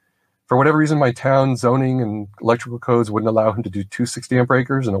garage. For whatever reason, my town zoning and electrical codes wouldn't allow him to do 2 60-amp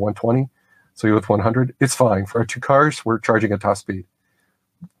breakers and a 120. So he went with 100. It's fine. For our 2 cars, we're charging at top speed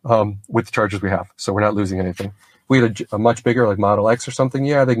with the chargers we have. So we're not losing anything. If we had a much bigger, like Model X or something,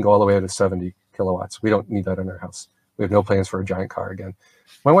 they can go all the way to 70 kilowatts. We don't need that in our house. We have no plans for a giant car again.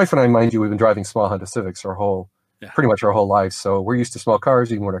 My wife and I, mind you, we've been driving small Honda Civics pretty much our whole lives. So we're used to small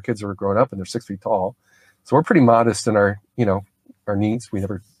cars, even when our kids are growing up and they're 6 feet tall. So we're pretty modest in our needs. We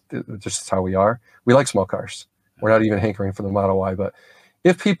never, just how we are. We like small cars. We're not even hankering for the Model Y. But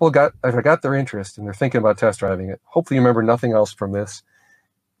if I got their interest and they're thinking about test driving it, hopefully you remember nothing else from this.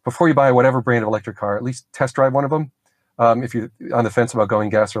 Before you buy whatever brand of electric car, at least test drive one of them. If you're on the fence about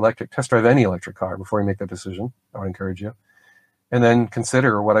going gas or electric, test drive any electric car before you make that decision. I would encourage you. And then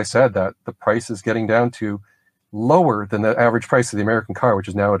consider what I said, that the price is getting down to lower than the average price of the American car, which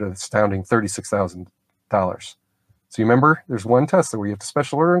is now at an astounding $36,000. So you remember, there's one Tesla where you have to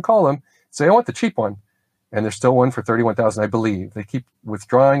special order and call them, say, I want the cheap one. And there's still one for $31,000, I believe. They keep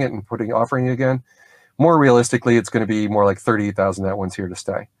withdrawing it and offering it again. More realistically, it's going to be more like $38,000. That one's here to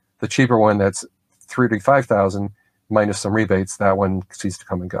stay. The cheaper one, that's $35,000 minus some rebates. That one ceased to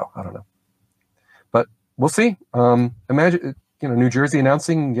come and go. I don't know, but we'll see. Imagine, New Jersey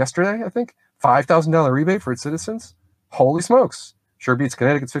announcing yesterday, I think, $5,000 rebate for its citizens. Holy smokes! Sure beats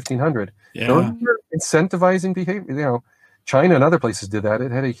Connecticut's $1,500. Yeah. Those are incentivizing behavior. China and other places did that.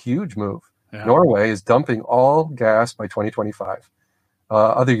 It had a huge move. Yeah. Norway is dumping all gas by 2025.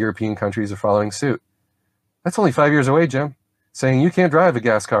 Other European countries are following suit. That's only 5 years away, Jim. Saying you can't drive a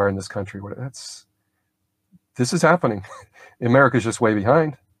gas car in this country. This is happening. America's just way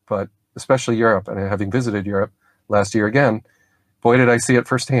behind, but especially Europe. And having visited Europe last year again, boy, did I see it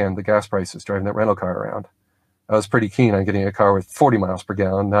firsthand, the gas prices driving that rental car around. I was pretty keen on getting a car with 40 miles per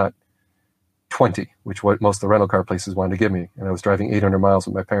gallon, not 20, which what most of the rental car places wanted to give me. And I was driving 800 miles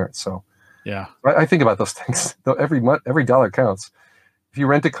with my parents. So yeah, I think about those things. Every dollar counts. If you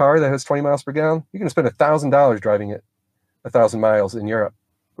rent a car that has 20 miles per gallon, you're going to spend $1,000 driving it 1,000 miles in Europe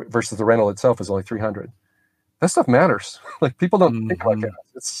versus the rental itself is only 300. That stuff matters. Like, people don't think about gas.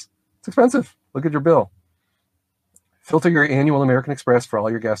 It's expensive. Look at your bill. Filter your annual American Express for all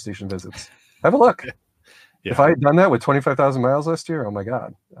your gas station visits. Have a look. Yeah. If I had done that with 25,000 miles last year, oh my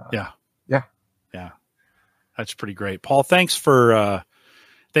God. Yeah. Yeah. That's pretty great. Paul, thanks for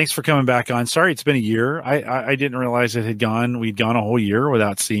coming back on. Sorry, it's been a year. I didn't realize it had gone. We'd gone a whole year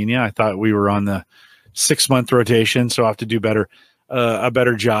without seeing you. I thought we were on the 6-month rotation, so I have to do a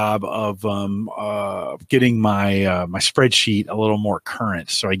better job of getting my my spreadsheet a little more current,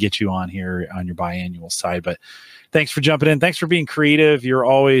 so I get you on here on your biannual side. But thanks for jumping in. Thanks for being creative. You're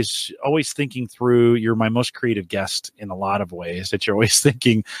always thinking through. You're my most creative guest in a lot of ways, that you're always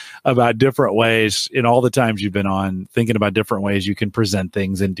thinking about different ways in all the times you've been on, thinking about different ways you can present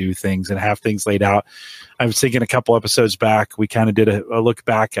things and do things and have things laid out. I was thinking a couple episodes back, we kind of did a look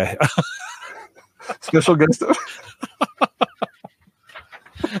back. Special guest.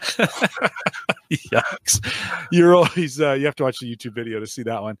 Yikes. You're always you have to watch the YouTube video to see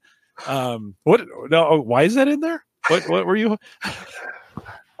that one. Why is that in there? What were you?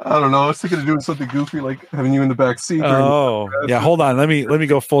 I don't know. I was thinking of doing something goofy, like having you in the back seat. Oh, yeah. Hold on. Let me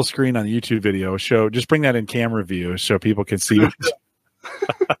go full screen on the YouTube video. Just bring that in camera view so people can see.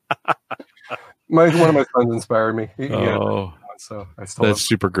 One of my sons inspired me. So that's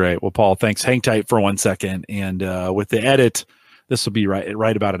super great. Well, Paul, thanks. Hang tight for 1 second, and with the edit, this will be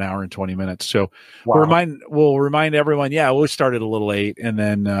right about an hour and 20 minutes. So we'll remind everyone. Yeah, we started a little late, and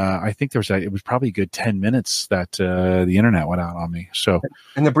then I think it was probably a good 10 minutes that the internet went out on me. So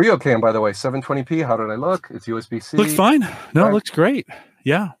and the Brio cam, by the way, 720p. How did I look? It's USB-C. Looks fine. No, it looks great.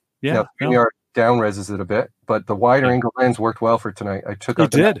 Yeah. StreamYard down reses it a bit, but the wider angle lens worked well for tonight. I took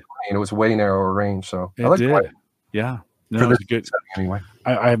out and it was way narrower range, so I liked it. Yeah. No, it's good. Anyway,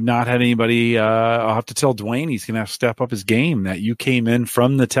 I have not had anybody. I'll have to tell Dwayne he's going to have to step up his game. That you came in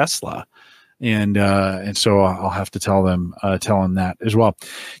from the Tesla, and so I'll have to tell him that as well.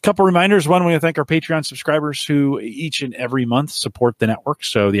 A couple reminders. One, we want to thank our Patreon subscribers who each and every month support the network.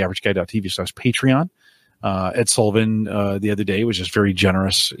 So the averageguy.tv/Patreon. Ed Sullivan the other day was just very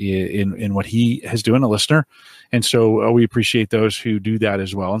generous in what he is doing, a listener, and so we appreciate those who do that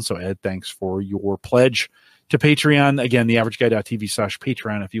as well. And so Ed, thanks for your pledge to Patreon. Again,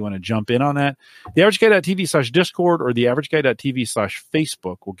 theaverageguy.tv/Patreon if you want to jump in on that. Theaverageguy.tv/Discord or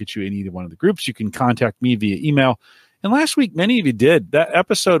theaverageguy.tv/Facebook will get you in either one of the groups. You can contact me via email. And last week, many of you did. That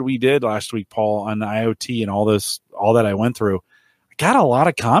episode we did last week, Paul, on the IoT and all that I went through, I got a lot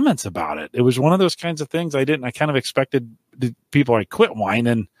of comments about it. It was one of those kinds of things I kind of expected people like, quit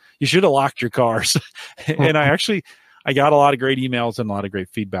whining. You should have locked your cars. And I got a lot of great emails and a lot of great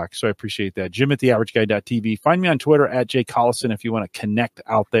feedback, so I appreciate that. Jim at theaverageguy.tv. Find me on Twitter at jcollison if you want to connect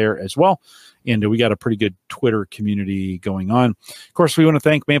out there as well. And we got a pretty good Twitter community going on. Of course, we want to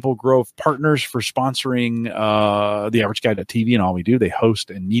thank Maple Grove Partners for sponsoring theaverageguy.tv and all we do. They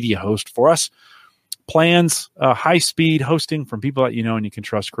host and media host for us. plans, high-speed hosting from people that you know and you can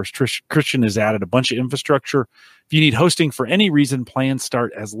trust. Christian has added a bunch of infrastructure. If you need hosting for any reason, plans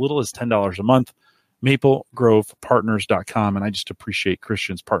start as little as $10 a month. MapleGrovePartners.com. And I just appreciate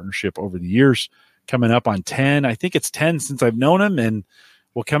Christian's partnership over the years. Coming up on 10. I think it's 10 since I've known him. And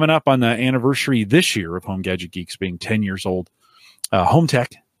we're coming up on the anniversary this year of Home Gadget Geeks being 10 years old. Home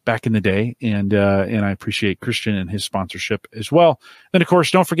tech back in the day. And I appreciate Christian and his sponsorship as well. Then, of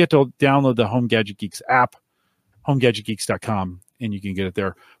course, don't forget to download the Home Gadget Geeks app, homegadgetgeeks.com, and you can get it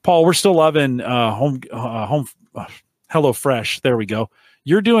there. Paul, we're still loving HelloFresh. There we go.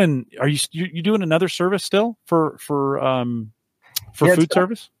 You're doing another service still for food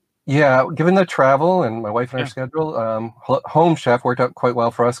service? Yeah, given the travel and my wife and our schedule, Home Chef worked out quite well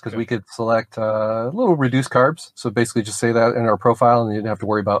for us because we could select a little reduced carbs. So basically just say that in our profile and you didn't have to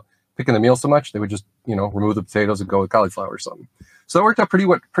worry about picking the meal so much. They would just, remove the potatoes and go with cauliflower or something. So it worked out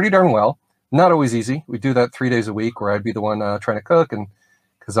pretty darn well. Not always easy. We do that 3 days a week where I'd be the one trying to cook and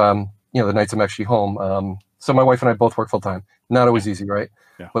because, the nights I'm actually home. So my wife and I both work full time. Not always easy, right?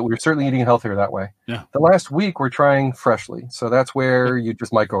 Yeah. But we're certainly eating healthier that way. Yeah. The last week we're trying Freshly. So that's where you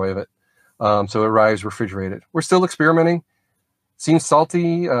just microwave it. So it arrives refrigerated. We're still experimenting. Seems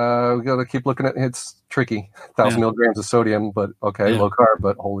salty. We got to keep looking at it. It's tricky. 1,000 milligrams of sodium, but okay, low carb,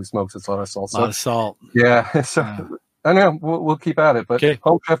 but holy smokes, it's a lot of salt. A lot of salt. Yeah. So I know we'll keep at it, but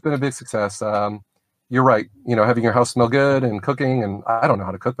Home Chef been a big success. You're right. Having your house smell good and cooking, and I don't know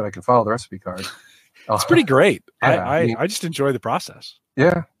how to cook, but I can follow the recipe card. It's pretty great. I just enjoy the process.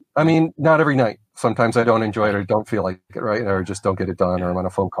 Yeah. I mean, not every night. Sometimes I don't enjoy it or don't feel like it, right? Or just don't get it done or I'm on a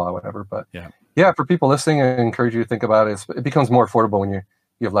phone call or whatever. But yeah, for people listening, I encourage you to think about it. It becomes more affordable when you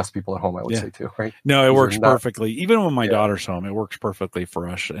have less people at home, I would say too, right? No, it works perfectly. Even when my daughter's home, it works perfectly for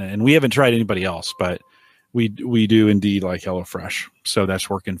us. And we haven't tried anybody else, but we do indeed like HelloFresh. So that's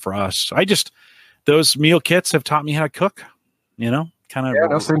working for us. Those meal kits have taught me how to cook, kind of. Yeah,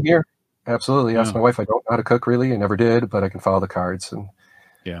 no, same here. Absolutely. Ask my wife. I don't know how to cook really. I never did, but I can follow the cards. And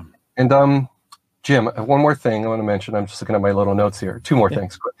Jim, one more thing I want to mention. I'm just looking at my little notes here. Two more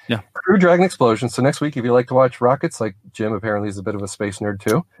things. Crew Dragon Explosion. So next week, if you like to watch rockets, like Jim apparently is a bit of a space nerd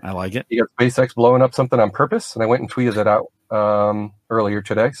too. I like it. You got SpaceX blowing up something on purpose, and I went and tweeted it out earlier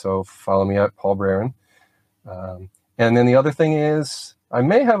today. So follow me at Paul Braren. And then the other thing is I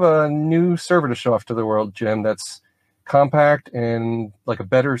may have a new server to show off to the world, Jim, that's compact and like a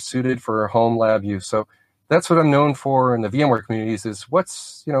better suited for home lab use. So that's what I'm known for in the VMware communities is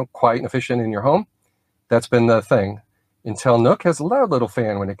what's, quiet and efficient in your home. That's been the thing. Intel Nook has a loud little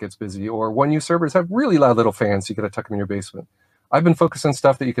fan when it gets busy, or 1U servers have really loud little fans. So you got to tuck them in your basement. I've been focused on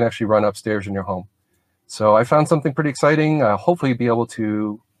stuff that you can actually run upstairs in your home. So I found something pretty exciting. Hopefully be able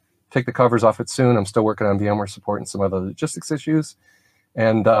to take the covers off it soon. I'm still working on VMware support and some other logistics issues.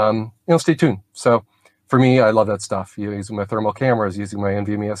 And, stay tuned. So for me, I love that stuff. Using my thermal cameras, using my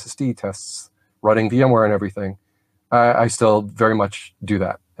NVMe SSD tests, running VMware and everything. I still very much do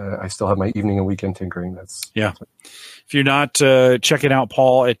that. I still have my evening and weekend tinkering. If you're not checking out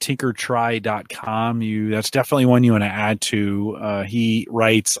Paul at tinkertry.com, that's definitely one you want to add to. He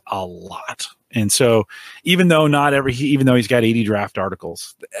writes a lot. And so even though he's got 80 draft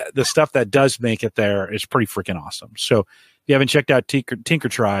articles, the stuff that does make it there is pretty freaking awesome. So if you haven't checked out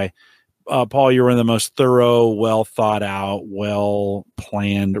Tinkertry, Paul, you're one of the most thorough, well thought out, well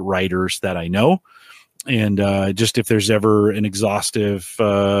planned writers that I know. And just if there's ever an exhaustive,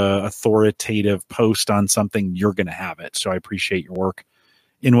 authoritative post on something, you're going to have it. So I appreciate your work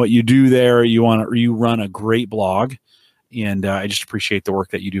in what you do there. You run a great blog, and I just appreciate the work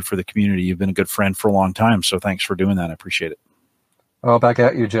that you do for the community. You've been a good friend for a long time, so thanks for doing that. I appreciate it. Oh, back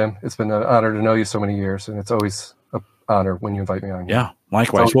at you, Jim. It's been an honor to know you so many years, and it's always an honor when you invite me on. Yeah,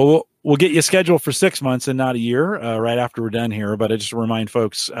 likewise. Well, we'll get you scheduled for 6 months and not a year right after we're done here. But I just remind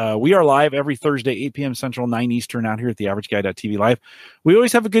folks, we are live every Thursday, 8 p.m. Central, 9 Eastern out here at the AverageGuy.tv live. We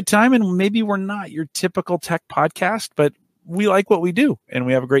always have a good time, and maybe we're not your typical tech podcast, but we like what we do, and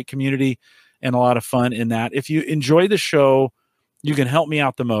we have a great community and a lot of fun in that. If you enjoy the show, you can help me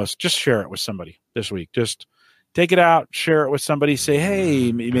out the most. Just share it with somebody this week. Just take it out, share it with somebody, say,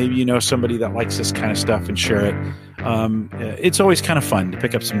 hey, maybe you know somebody that likes this kind of stuff, and share it. It's always kind of fun to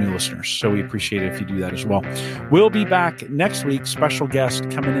pick up some new listeners, so we appreciate it if you do that as well. We'll be back next week. Special guest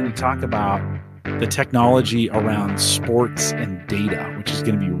coming in to talk about the technology around sports and data, which is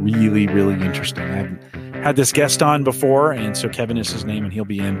going to be really, really interesting. I haven't had this guest on before, and so Kevin is his name, and he'll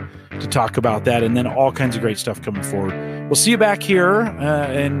be in to talk about that, and then all kinds of great stuff coming forward. We'll see you back here,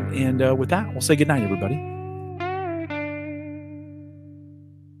 and with that, we'll say goodnight, everybody.